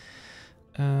beszkenneltük.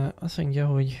 Azt mondja,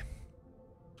 hogy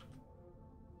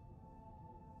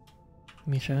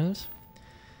missions.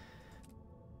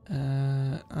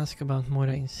 Ask about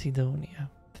Moira in Sidonia.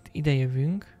 Tehát ide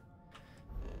jövünk.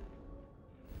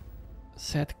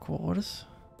 Set course.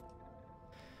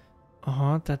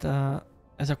 Aha, tehát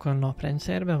ez akkor a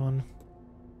naprendszerben van?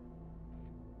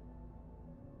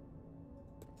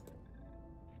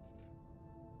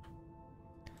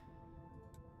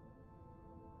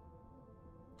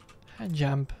 Hát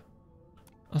jump.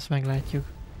 Azt meglátjuk.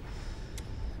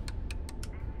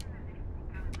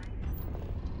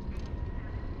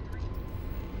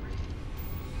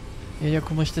 Jaj,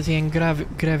 akkor most ez ilyen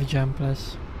grav jump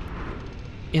lesz.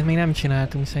 Ilyet még nem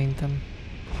csináltunk szerintem.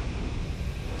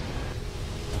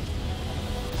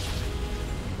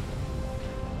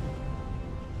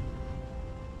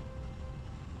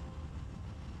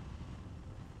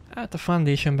 Hát a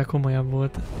Foundationben komolyabb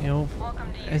volt. Jó.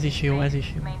 Ez is jó, ez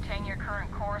is jó.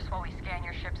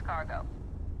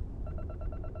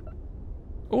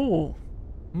 Ó,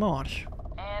 Mars.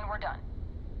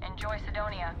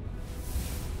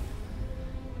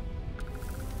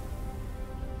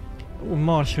 Ó,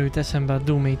 Mars jut eszembe, a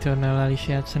Doom Eternal-el is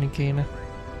játszani kéne.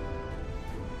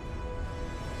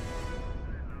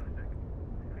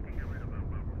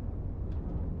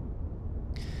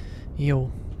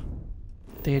 Jó.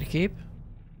 Térkép.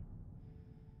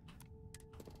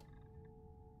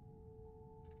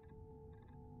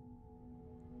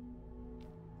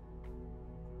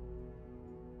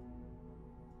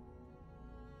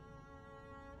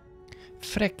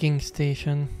 Fracking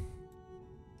Station.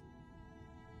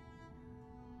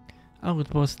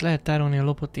 Outpost, lehet tárolni a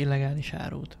lopott illegális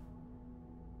árut.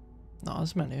 Na,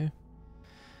 az menő.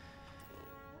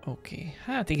 Oké,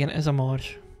 hát igen, ez a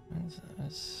Mars.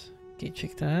 Ez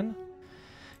kétségtelen.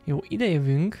 Jó, ide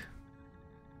jövünk.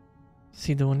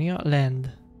 Sidonia,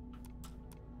 land.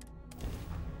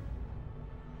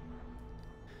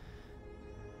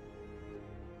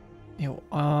 Jó,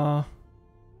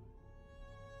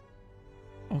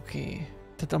 oké.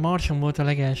 Tehát a Marson volt a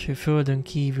legelső földön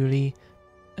kívüli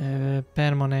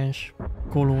permanens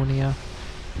kolónia.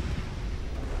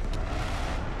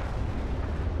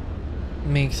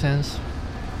 Make sense.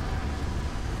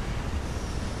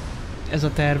 Ez a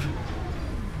terv.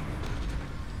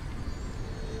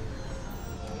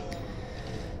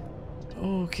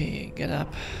 Okay, get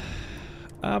up.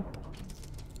 Up.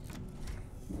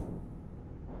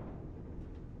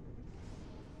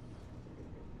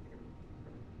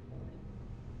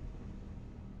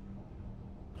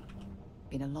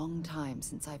 Been a long time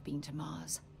since I've been to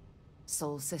Mars.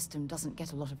 Sol system doesn't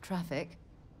get a lot of traffic.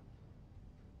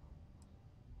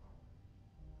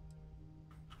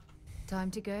 Time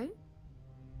to go?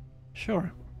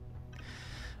 Sure.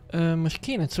 Most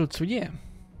kéne cucc, ugye?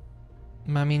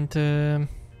 Mármint...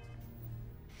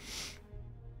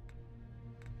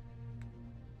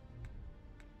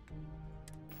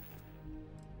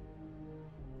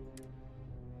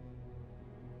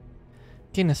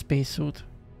 Kéne spacesuit.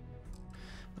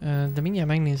 De mindjárt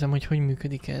megnézem, hogy hogy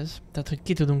működik ez. Tehát, hogy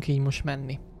ki tudunk így most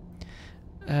menni.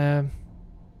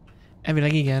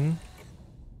 Elvileg igen.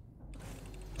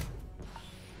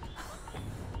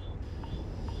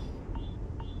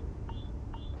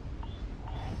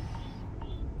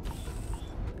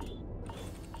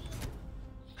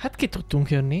 Hát ki tudtunk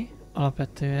jönni,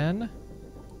 alapvetően.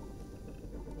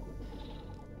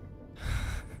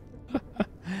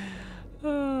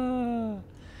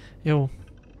 Jó.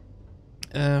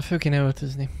 Föl kéne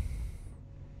öltözni.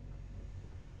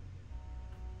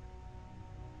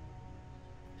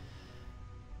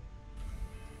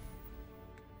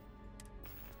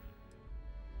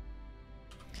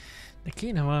 De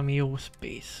kéne valami jó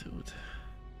spacesuit.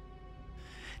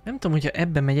 Nem tudom, hogyha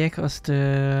ebbe megyek, azt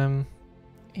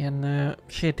ilyen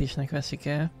sértésnek veszik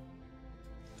el.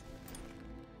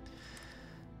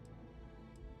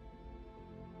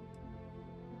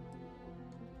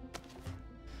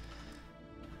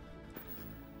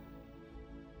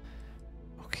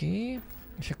 Oké,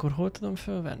 és akkor hol tudom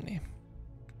fölvenni?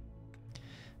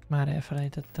 Már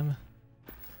elfelejtettem.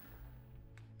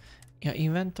 Ja,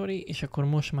 inventory, és akkor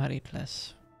most már itt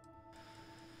lesz.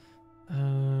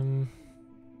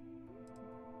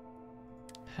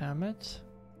 Helmet.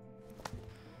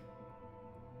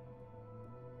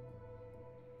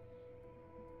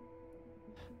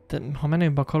 De ha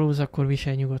menőbb a kalóz, akkor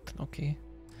viselj nyugodtan, oké.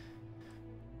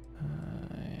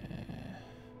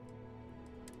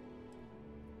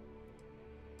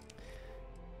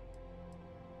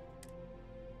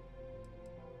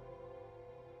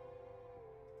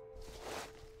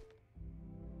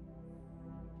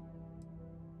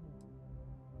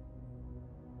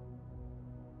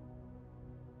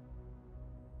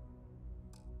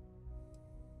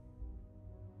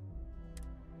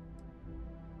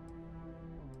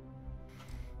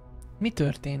 Mi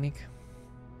történik?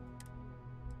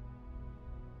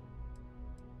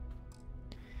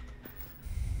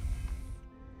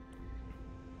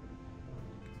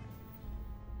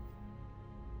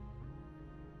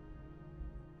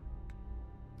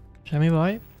 Semmi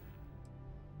baj.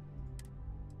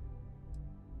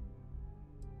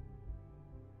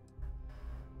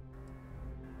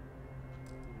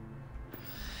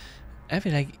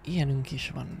 Elvileg ilyenünk is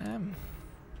van, nem?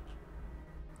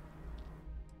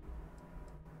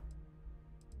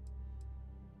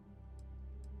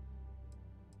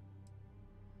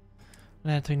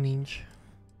 Lehet, hogy nincs.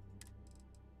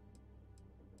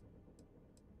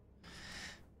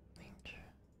 Nincs.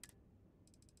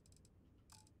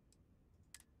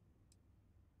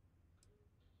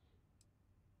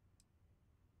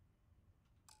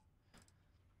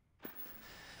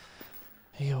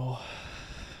 Jó.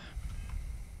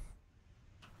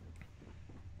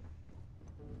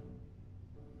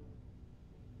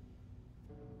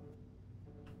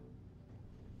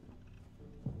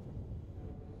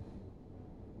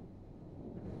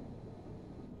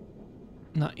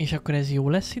 Na, és akkor ez jó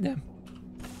lesz ide?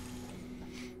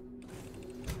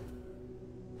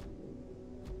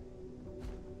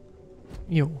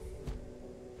 Jó.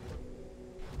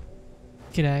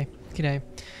 Király, király.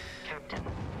 Captain,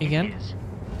 Igen? it is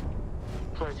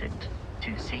pleasant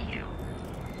to see you.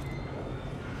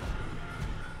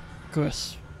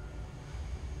 Kösz.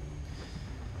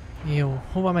 Jó,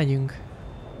 hova megyünk?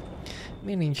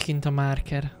 Miért nincs kint a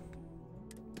marker?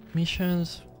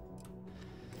 Missions.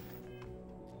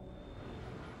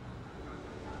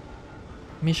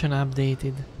 Mission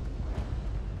updated.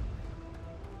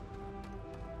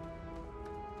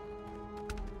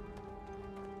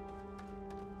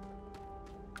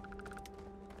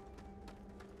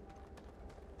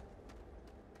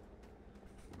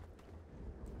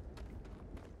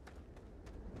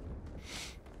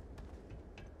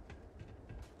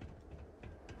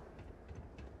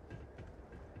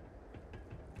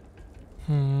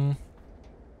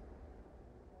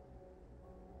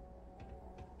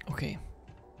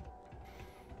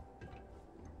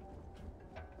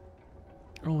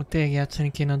 Tényleg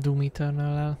játszani kéne a Doom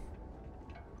Eternal-lel.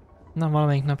 Na,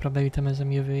 valamelyik napra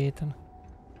beütemezem jövő héten.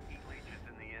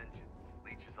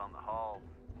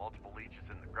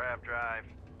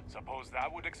 Suppose that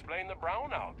would explain the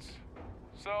brownouts.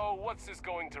 So, what's this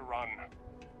going to run?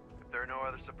 If there are no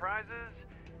other surprises,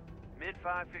 mid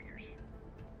 5 figures.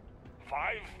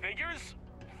 5 figures?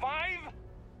 5?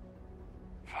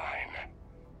 Fine.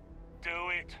 Do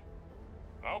it.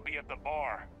 I'll be at the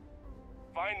bar.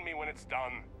 Find me when it's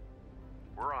done.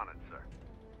 We're on it, sir.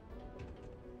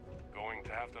 Going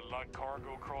to have to lug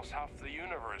cargo across half the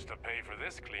universe to pay for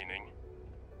this cleaning.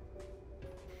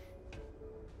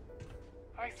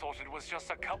 I thought it was just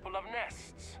a couple of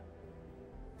nests.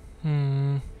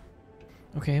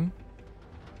 Oké.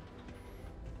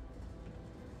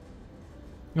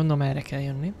 Gondolom erre kell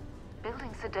jönni.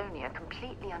 Building Sidonia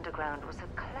completely underground was a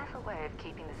clever way of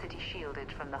keeping the city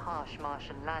shielded from the harsh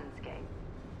Martian landscape.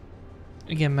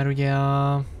 Igen, mert ugye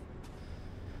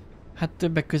hát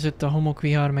többek között a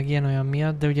homokvihar meg ilyen-olyan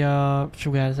miatt, de ugye a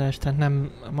sugárzás, tehát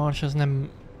nem, a Mars az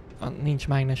nem, nincs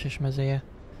mágneses mezeje.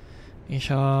 És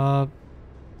a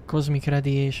Cosmic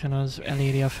Radiation az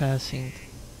eléri a felszínt.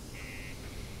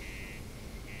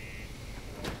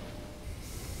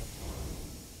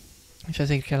 És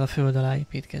ezért kell a föld alá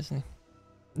építkezni.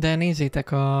 De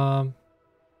nézzétek a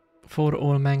For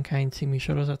All Mankind című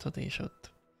sorozatot, és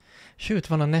ott. Sőt,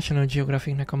 van a National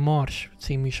Geographicnek a Mars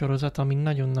című sorozat, ami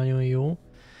nagyon-nagyon jó.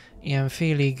 Ilyen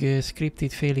félig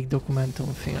scripted, félig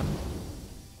dokumentumfilm.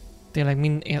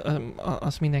 Tényleg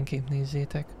azt mindenképp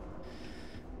nézzétek.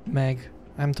 Meg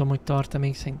nem tudom, hogy tart-e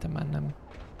még, szerintem már nem.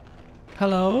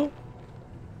 Hello?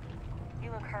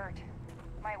 You look hurt.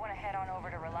 Might want to head on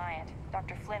over to Reliant.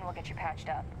 Dr. Flynn will get you patched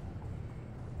up.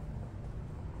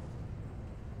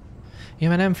 Ja,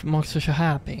 mert nem maxos a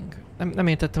HP-nk. Nem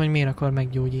értettem, hogy miért akar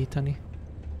meggyógyítani.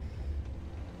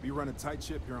 We run a tight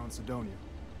ship here on Sidonia.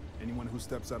 Anyone who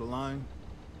steps out of line,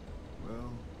 well,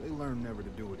 they learn never to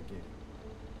do it again.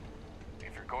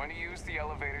 If you're going to use the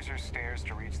elevators or stairs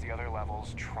to reach the other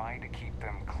levels, try to keep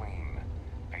them clean.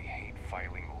 I hate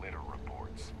filing litter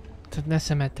reports. Tehát ne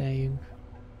szemeteljünk.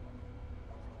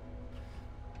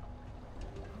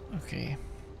 Oké.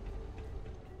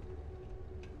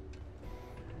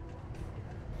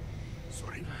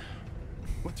 Sorry.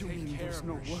 What do you mean there's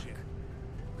no work?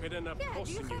 Could end up Yeah, do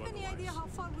you costing have you any idea how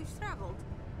far we've traveled?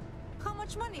 How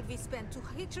much money we spent to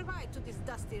hitch a ride to this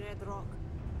dusty red rock?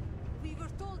 We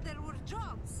were told there were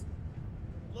jobs.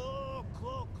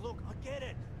 Look, I get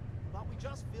it. But we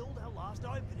just filled our last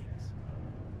openings.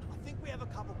 I think we have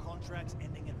a couple contracts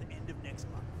ending at the end of next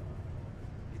month.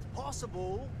 It's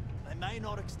possible they may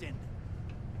not extend it.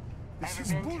 This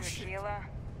is bullshit.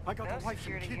 I got the wife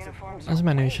and kids at home. Az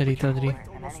menősít, Adri.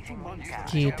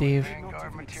 2 év.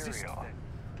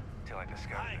 Till I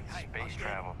discovered that space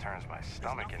travel turns my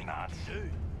stomach in knots.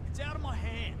 It's out of my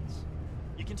hands.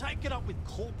 You can take it up with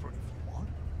corporate if you want.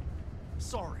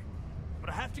 Sorry, but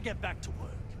I have to get back to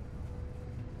work.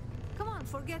 Come on,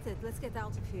 forget it. Let's get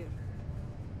out of here.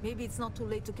 Maybe it's not too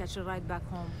late to catch a ride back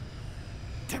home.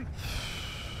 Damn it.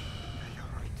 Yeah,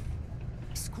 you're right.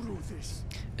 Screw this.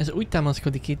 Ez úgy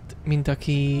támaszkodik itt, mint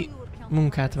aki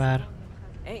munkát vár.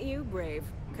 Ain't you brave,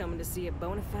 coming to see a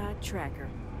bona fide tracker?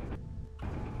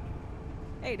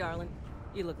 Hey, darling.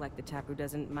 You look like the type who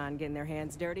doesn't mind getting their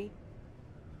hands dirty.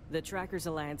 The Trackers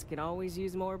Alliance can always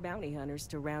use more bounty hunters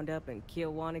to round up and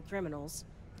kill wanted criminals.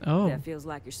 Oh. If that feels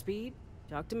like your speed,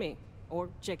 talk to me. Or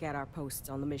check out our posts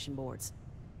on the mission boards.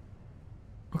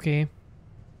 Okay.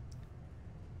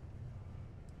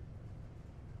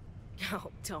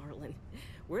 Oh, darling.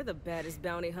 We're the baddest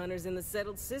bounty hunters in the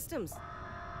settled systems.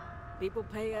 People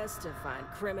pay us to find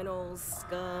criminals,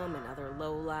 scum, and other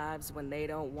lowlives when they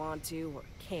don't want to or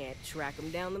can't track them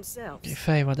down themselves. Okay,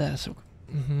 fejvadászok.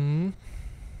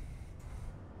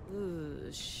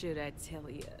 Should I tell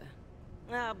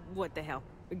ya? What the hell?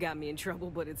 It got me in trouble,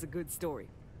 but it's a good story.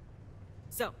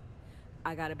 So,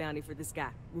 I got a bounty for this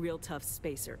guy. Real tough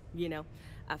spacer, you know?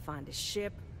 I find a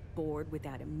ship, board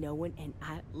without him knowing, and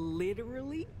I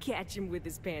literally catch him with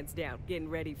his pants down, getting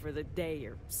ready for the day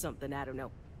or something, I don't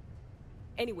know.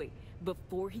 Anyway,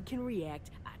 before he can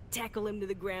react, I tackle him to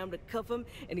the ground to cuff him,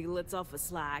 and he lets off a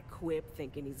sly quip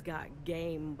thinking he's got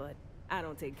game, but I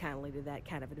don't take kindly to that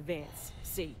kind of advance,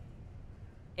 see?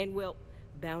 And well,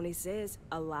 bounty says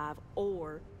alive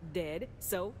or dead,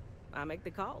 so I make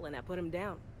the call and I put him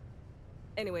down.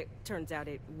 Anyway, turns out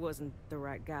it wasn't the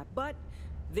right guy, but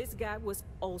this guy was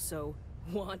also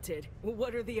wanted.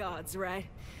 What are the odds, right?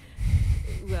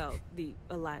 Well, the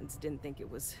Alliance didn't think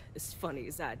it was as funny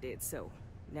as I did, so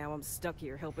now I'm stuck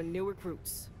here helping new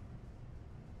recruits.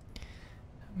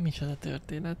 Micsoda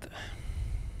történet.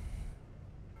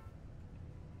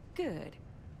 Good.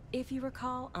 If you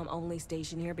recall, I'm only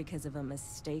stationed here because of a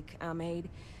mistake I made.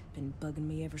 Been bugging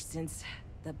me ever since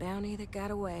the bounty that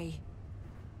got away.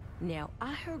 Now,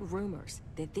 I heard rumors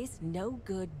that this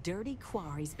no-good, dirty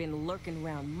quarry's been lurking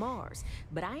around Mars,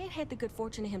 but I ain't had the good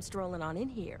fortune of him strolling on in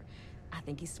here. I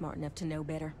think he's smart enough to know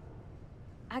better.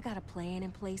 I got a plan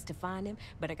in place to find him,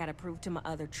 but I gotta prove to my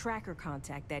other tracker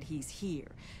contact that he's here.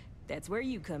 That's where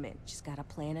you come in. Just gotta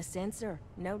plant a sensor.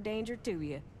 No danger to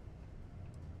you.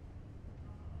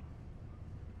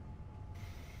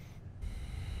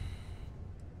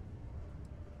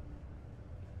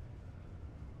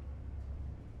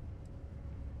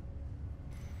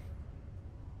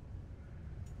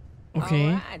 Okay.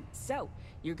 Alright, so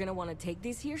you're gonna want to take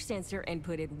this here sensor and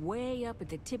put it way up at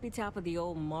the tippy top of the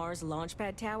old Mars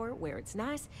launchpad tower where it's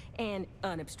nice and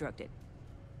unobstructed.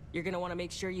 You're gonna want to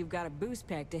make sure you've got a boost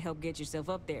pack to help get yourself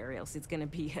up there, else it's gonna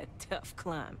be a tough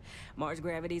climb. Mars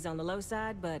gravity's on the low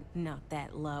side, but not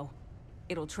that low.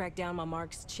 It'll track down my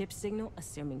Mark's chip signal,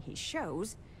 assuming he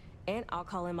shows, and I'll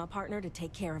call in my partner to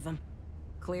take care of him.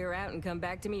 Clear out and come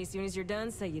back to me as soon as you're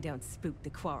done so you don't spook the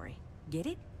quarry. Get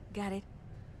it? Got it?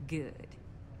 Good.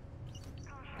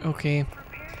 Oké.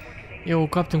 Jó,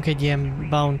 kaptunk egy ilyen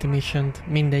bounty mission-t.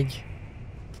 Mindegy.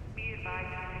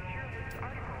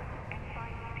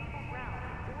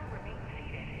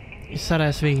 És Sarah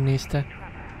ezt végignézte.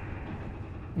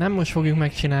 Nem most fogjuk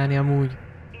megcsinálni amúgy.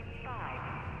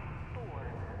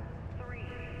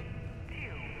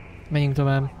 Menjünk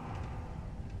tovább.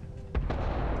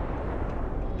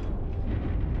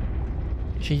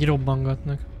 És így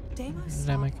robbangatnak.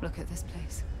 Remek. Look at this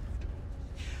place.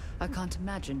 I can't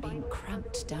imagine being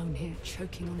cramped down here,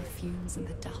 choking on the fumes and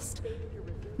the dust.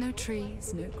 No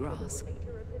trees, no grass.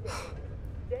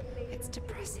 It's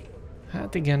depressing.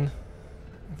 Hát igen.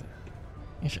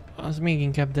 És az még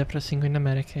inkább depressing, hogy nem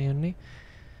erre kell jönni.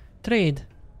 Trade!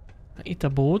 Itt a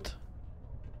boat.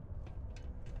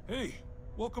 Hey,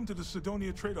 welcome to the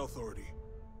Sidonia Trade Authority.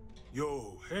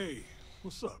 Yo, hey,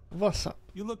 what's up? What's up?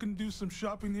 You looking to do some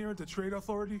shopping here at the Trade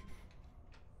Authority?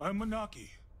 I'm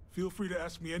Manaki. Feel free to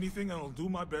ask me anything and I'll do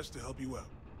my best to help you out.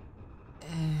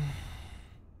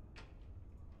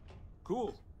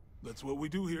 Cool. That's what we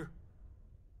do here.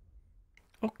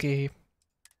 Oké.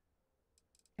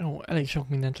 Ó, elég sok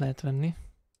mindent lehet venni.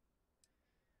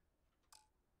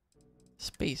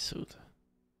 Spacesuit.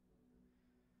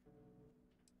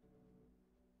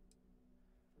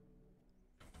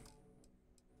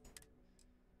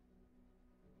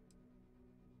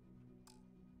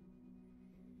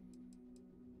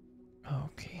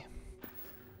 Oké.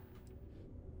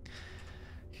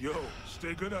 Yo,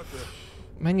 stay good out there.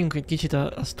 Menjünk egy kicsit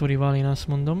a sztorival, én azt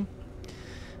mondom.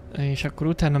 És akkor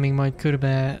utána még majd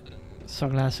körbe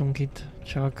szaglászunk itt.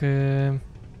 Csak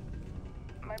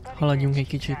haladjunk egy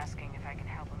kicsit.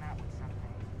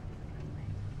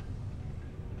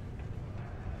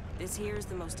 This here is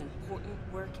the most important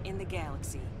work in the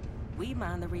galaxy. We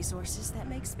mine the resources that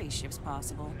make spaceships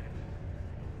possible.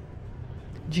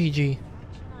 GG.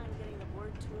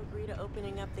 To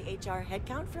opening up the HR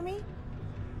headcount for me?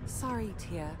 Sorry,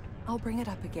 Tia. I'll bring it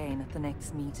up again at the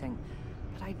next meeting,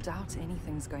 but I doubt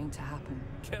anything's going to happen.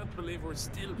 Can't believe we're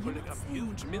still putting up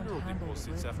huge mineral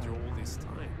deposits after all this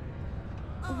time.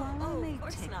 While I may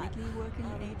technically work in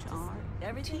HR,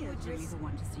 everything would Tia's really just the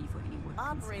one to see for any work.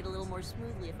 operate a little more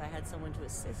smoothly if I had someone to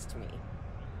assist me.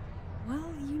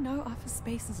 Well, you know office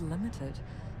space is limited,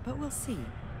 but we'll see.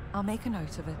 I'll make a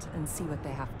note of it and see what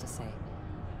they have to say.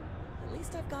 At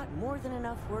least I've got more than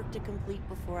enough work to complete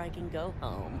before I can go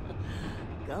home.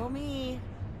 Go me.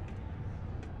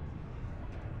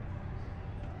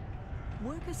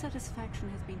 Worker satisfaction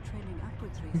has been trending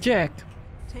upwards recently. Jack!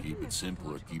 Keep it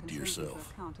simple or keep to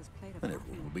yourself, and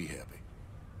everyone will be happy.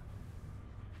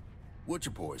 What's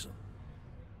your poison?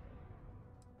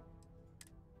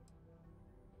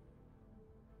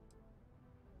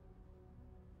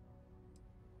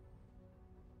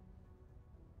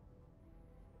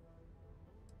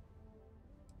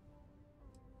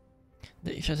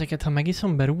 De és ezeket, ha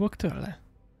megiszom, berúgok tőle?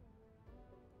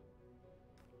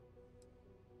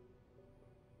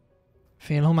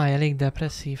 Fél homály elég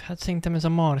depresszív. Hát szerintem ez a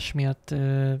mars miatt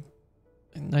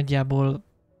nagyjából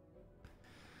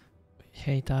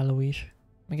helytálló is.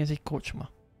 Meg ez egy kocsma.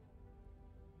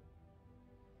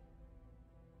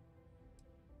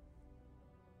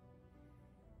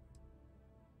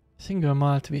 Single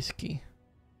malt whisky.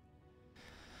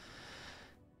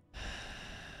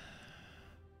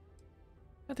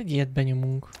 Hát egy ilyet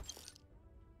benyomunk.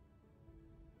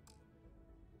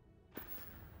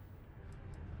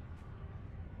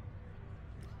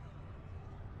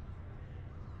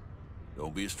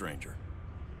 Don't be a stranger.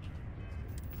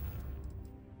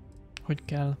 Hogy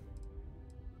kell?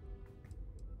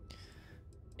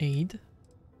 Aid.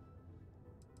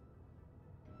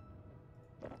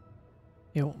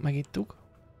 Jó, megittuk.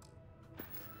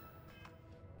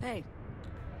 Hey.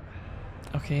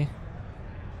 Oké.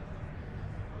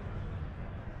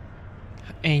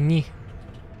 Ennyi.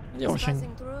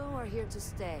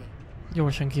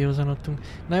 Gyorsan kihozanodtunk.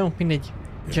 Na jó, mindegy.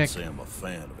 Jack. Can't say I'm a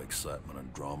fan of excitement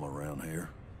and drama around here.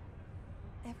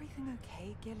 Everything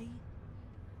okay, Gilly?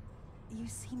 You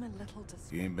seem a little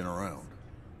He ain't been around.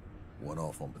 Went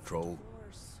off on patrol.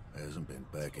 Hasn't been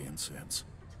back in since.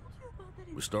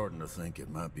 We're starting to think it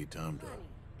might be time to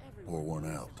pour one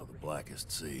out to the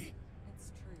blackest sea.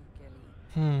 It's true,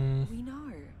 Gilly. We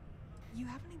know. You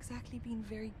haven't exactly been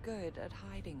very good at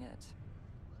hiding it.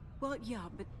 Well, yeah,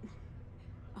 but...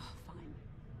 Oh, fine.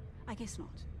 I guess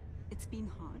not. It's been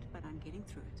hard, but I'm getting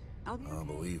through it. I'll be okay.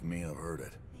 Believe me, I've heard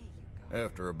it.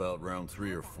 After about round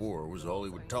 3 or 4 was all he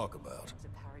would talk about.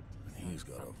 And he's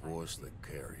got a voice that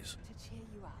carries.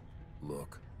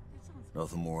 Look,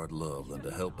 nothing more I'd love than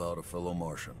to help out a fellow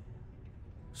Martian.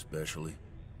 Especially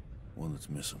one that's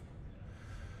missing.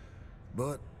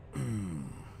 But...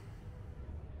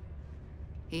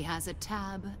 He has a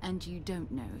tab, and you don't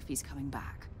know if he's coming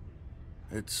back.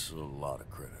 It's a lot of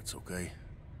credits, okay?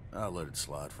 I let it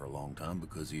slide for a long time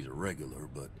because he's a regular,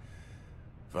 but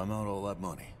if I'm out all that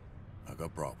money, I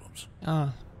got problems.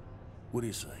 What do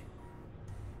you say?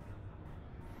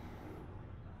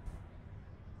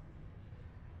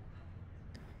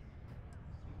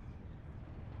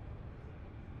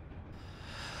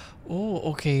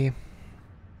 Oké.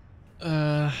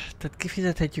 Tehát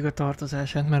kifizethetjük a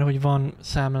tartozását, mert hogy van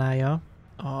számlája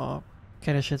a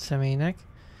keresett személynek.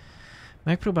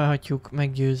 Megpróbálhatjuk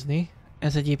meggyőzni.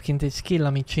 Ez egyébként egy skill,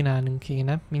 amit csinálnunk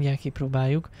kéne. Mindjárt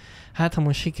kipróbáljuk. Hát, ha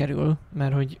most sikerül,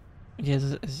 mert hogy ugye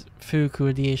ez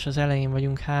főküldi, és az elején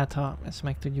vagyunk, hát ha ezt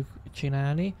meg tudjuk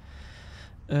csinálni.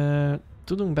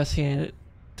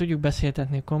 Tudjuk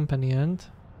beszéltetni a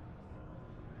companion-t.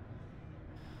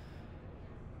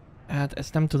 Hát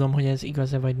ezt nem tudom, hogy ez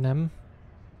igaz-e vagy nem.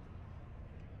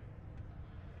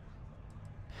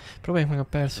 Próbáljuk meg a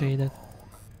persuade-et.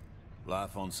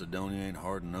 Life on Sidonia ain't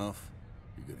hard enough.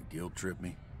 You're gonna guilt trip me?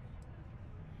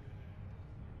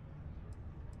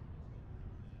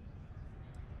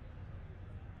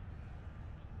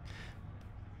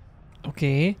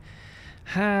 Oké.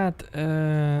 Hát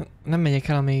nem megyek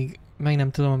el, amíg meg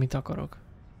nem tudom, amit akarok.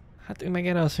 Hát ő meg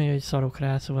erre azt mondja, hogy szarok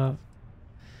rá, szóval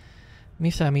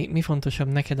mi fontosabb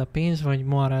neked, a pénz, vagy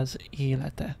Moara az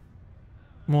élete?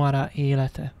 Moara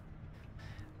élete.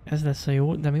 Ez lesz a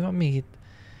jó, de mi van még itt?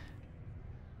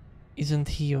 Isn't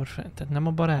he your friend? Tehát nem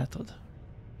a barátod?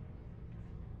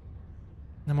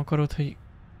 Nem akarod, hogy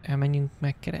elmenjünk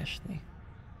megkeresni?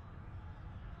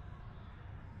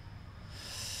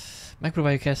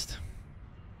 Megpróbáljuk ezt.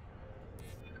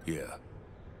 Yeah,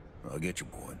 I get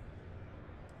your point.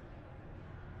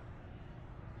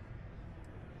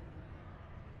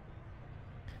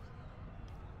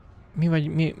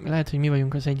 Lehet, hogy mi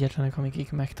vagyunk az egyetlenek,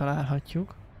 amik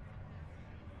megtalálhatjuk.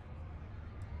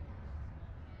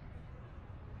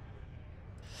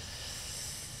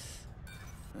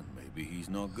 And maybe he's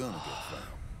not gonna get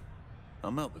found.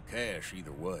 I'm out the cash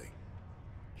either way.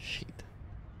 Shit.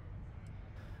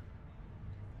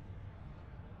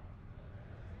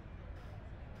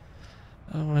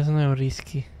 Ez nagyon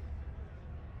risky.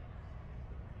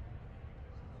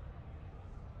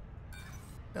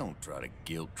 Don't try to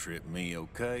guilt trip me,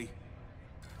 okay?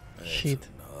 That's Shit.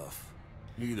 enough.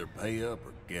 You either pay up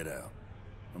or get out.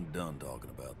 I'm done talking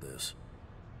about this.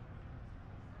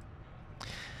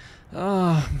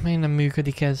 Miért nem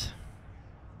működik ez?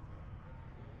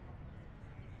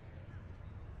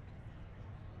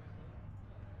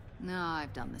 No,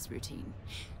 I've done this routine.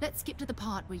 Let's skip to the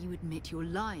part where you admit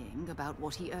you're lying about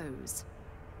what he owes.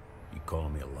 You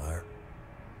calling me a liar?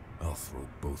 I'll throw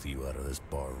both of you out of this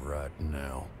bar right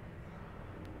now.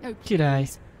 Oh, Király.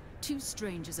 please. 2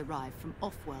 strangers arrive from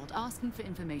off-world asking for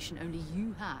information only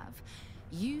you have.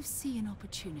 You see an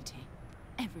opportunity.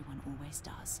 Everyone always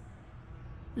does.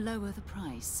 Lower the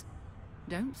price.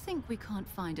 Don't think we can't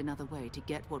find another way to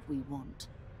get what we want.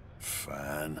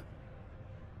 Fine.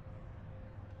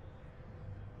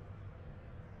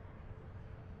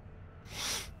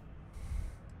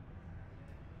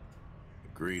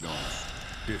 Agreed on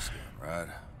discount, right?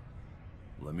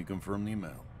 Let me confirm the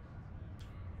amount.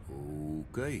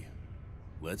 Okay,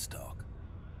 let's talk.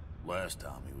 Last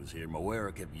time he was here,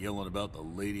 Moira kept yelling about the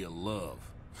Lady of Love,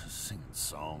 singing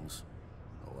songs,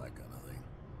 all that kind of thing.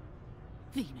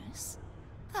 Venus?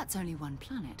 That's only one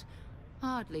planet.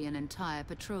 Hardly an entire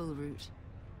patrol route.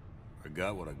 I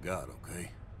got what I got,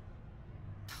 okay?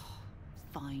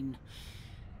 fine.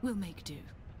 We'll make do.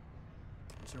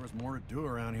 Wish there was more to do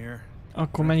around here.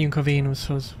 Akkor menjünk a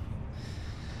Vénuszhoz.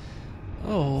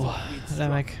 Ó,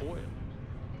 remek.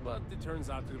 But it turns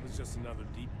out it was just another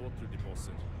deep water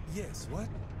deposit. Yes, what?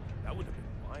 That would have been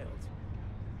wild.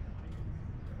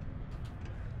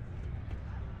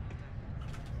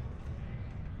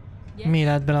 Mi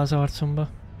lát bele az arcomba?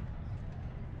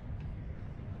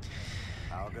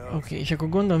 Oké, és akkor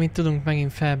gondolom itt tudunk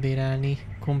megint felbérelni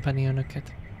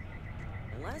kompanionöket.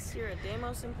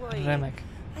 Remek.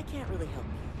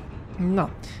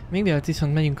 Na, még mielőtt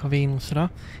viszont megyünk a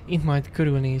Vénuszra, itt majd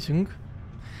körülnézünk,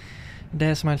 de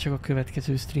ez már csak a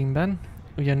következő streamben,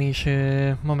 ugyanis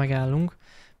ma megállunk,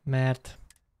 mert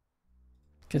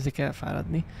kezdek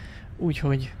elfáradni.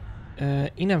 Úgyhogy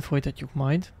innen folytatjuk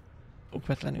majd,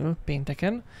 okvetlenül,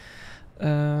 pénteken.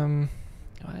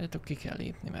 Várjátok, ki kell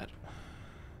lépni, mert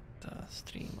a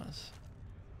stream az...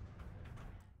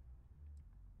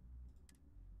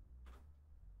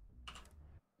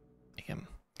 Igen.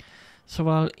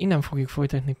 Szóval innen fogjuk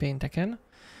folytatni pénteken.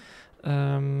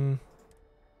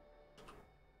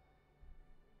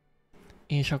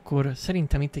 És akkor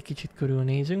szerintem itt egy kicsit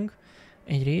körülnézünk.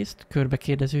 Egyrészt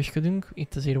körbekérdezősködünk.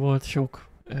 Itt azért volt sok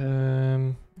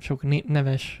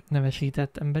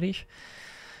nevesített ember is.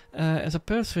 Ez a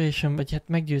persuasion, vagy hát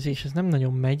meggyőzés, ez nem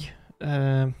nagyon megy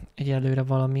egyelőre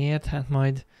valamiért, hát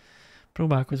majd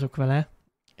próbálkozok vele.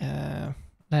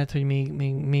 Lehet, hogy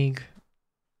még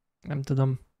nem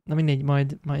tudom, na mindegy,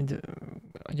 majd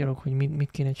agyalok, hogy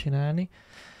mit kéne csinálni.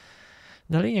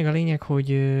 De a lényeg, hogy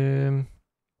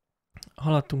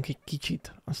haladtunk egy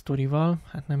kicsit a sztorival,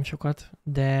 hát nem sokat,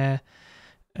 de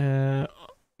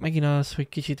megint az, hogy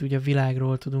kicsit ugye a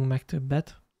világról tudunk meg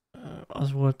többet,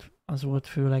 az volt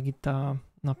főleg itt a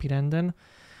napirenden.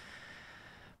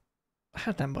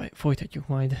 Hát nem baj, folytatjuk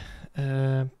majd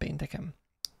pénteken.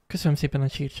 Köszönöm szépen a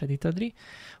csírcsedit, Adri.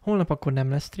 Holnap akkor nem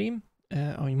lesz stream,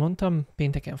 ahogy mondtam,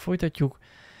 pénteken folytatjuk,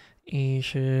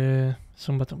 és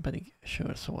szombaton pedig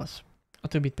sure szólsz. A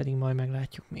többit pedig majd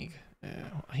meglátjuk még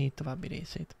a hét további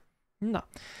részét. Na,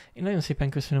 én nagyon szépen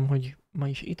köszönöm, hogy ma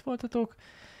is itt voltatok.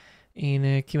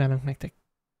 Én kívánok nektek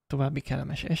további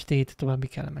kellemes estét, további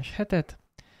kellemes hetet.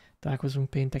 Találkozunk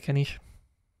pénteken is.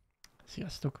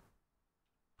 Sziasztok!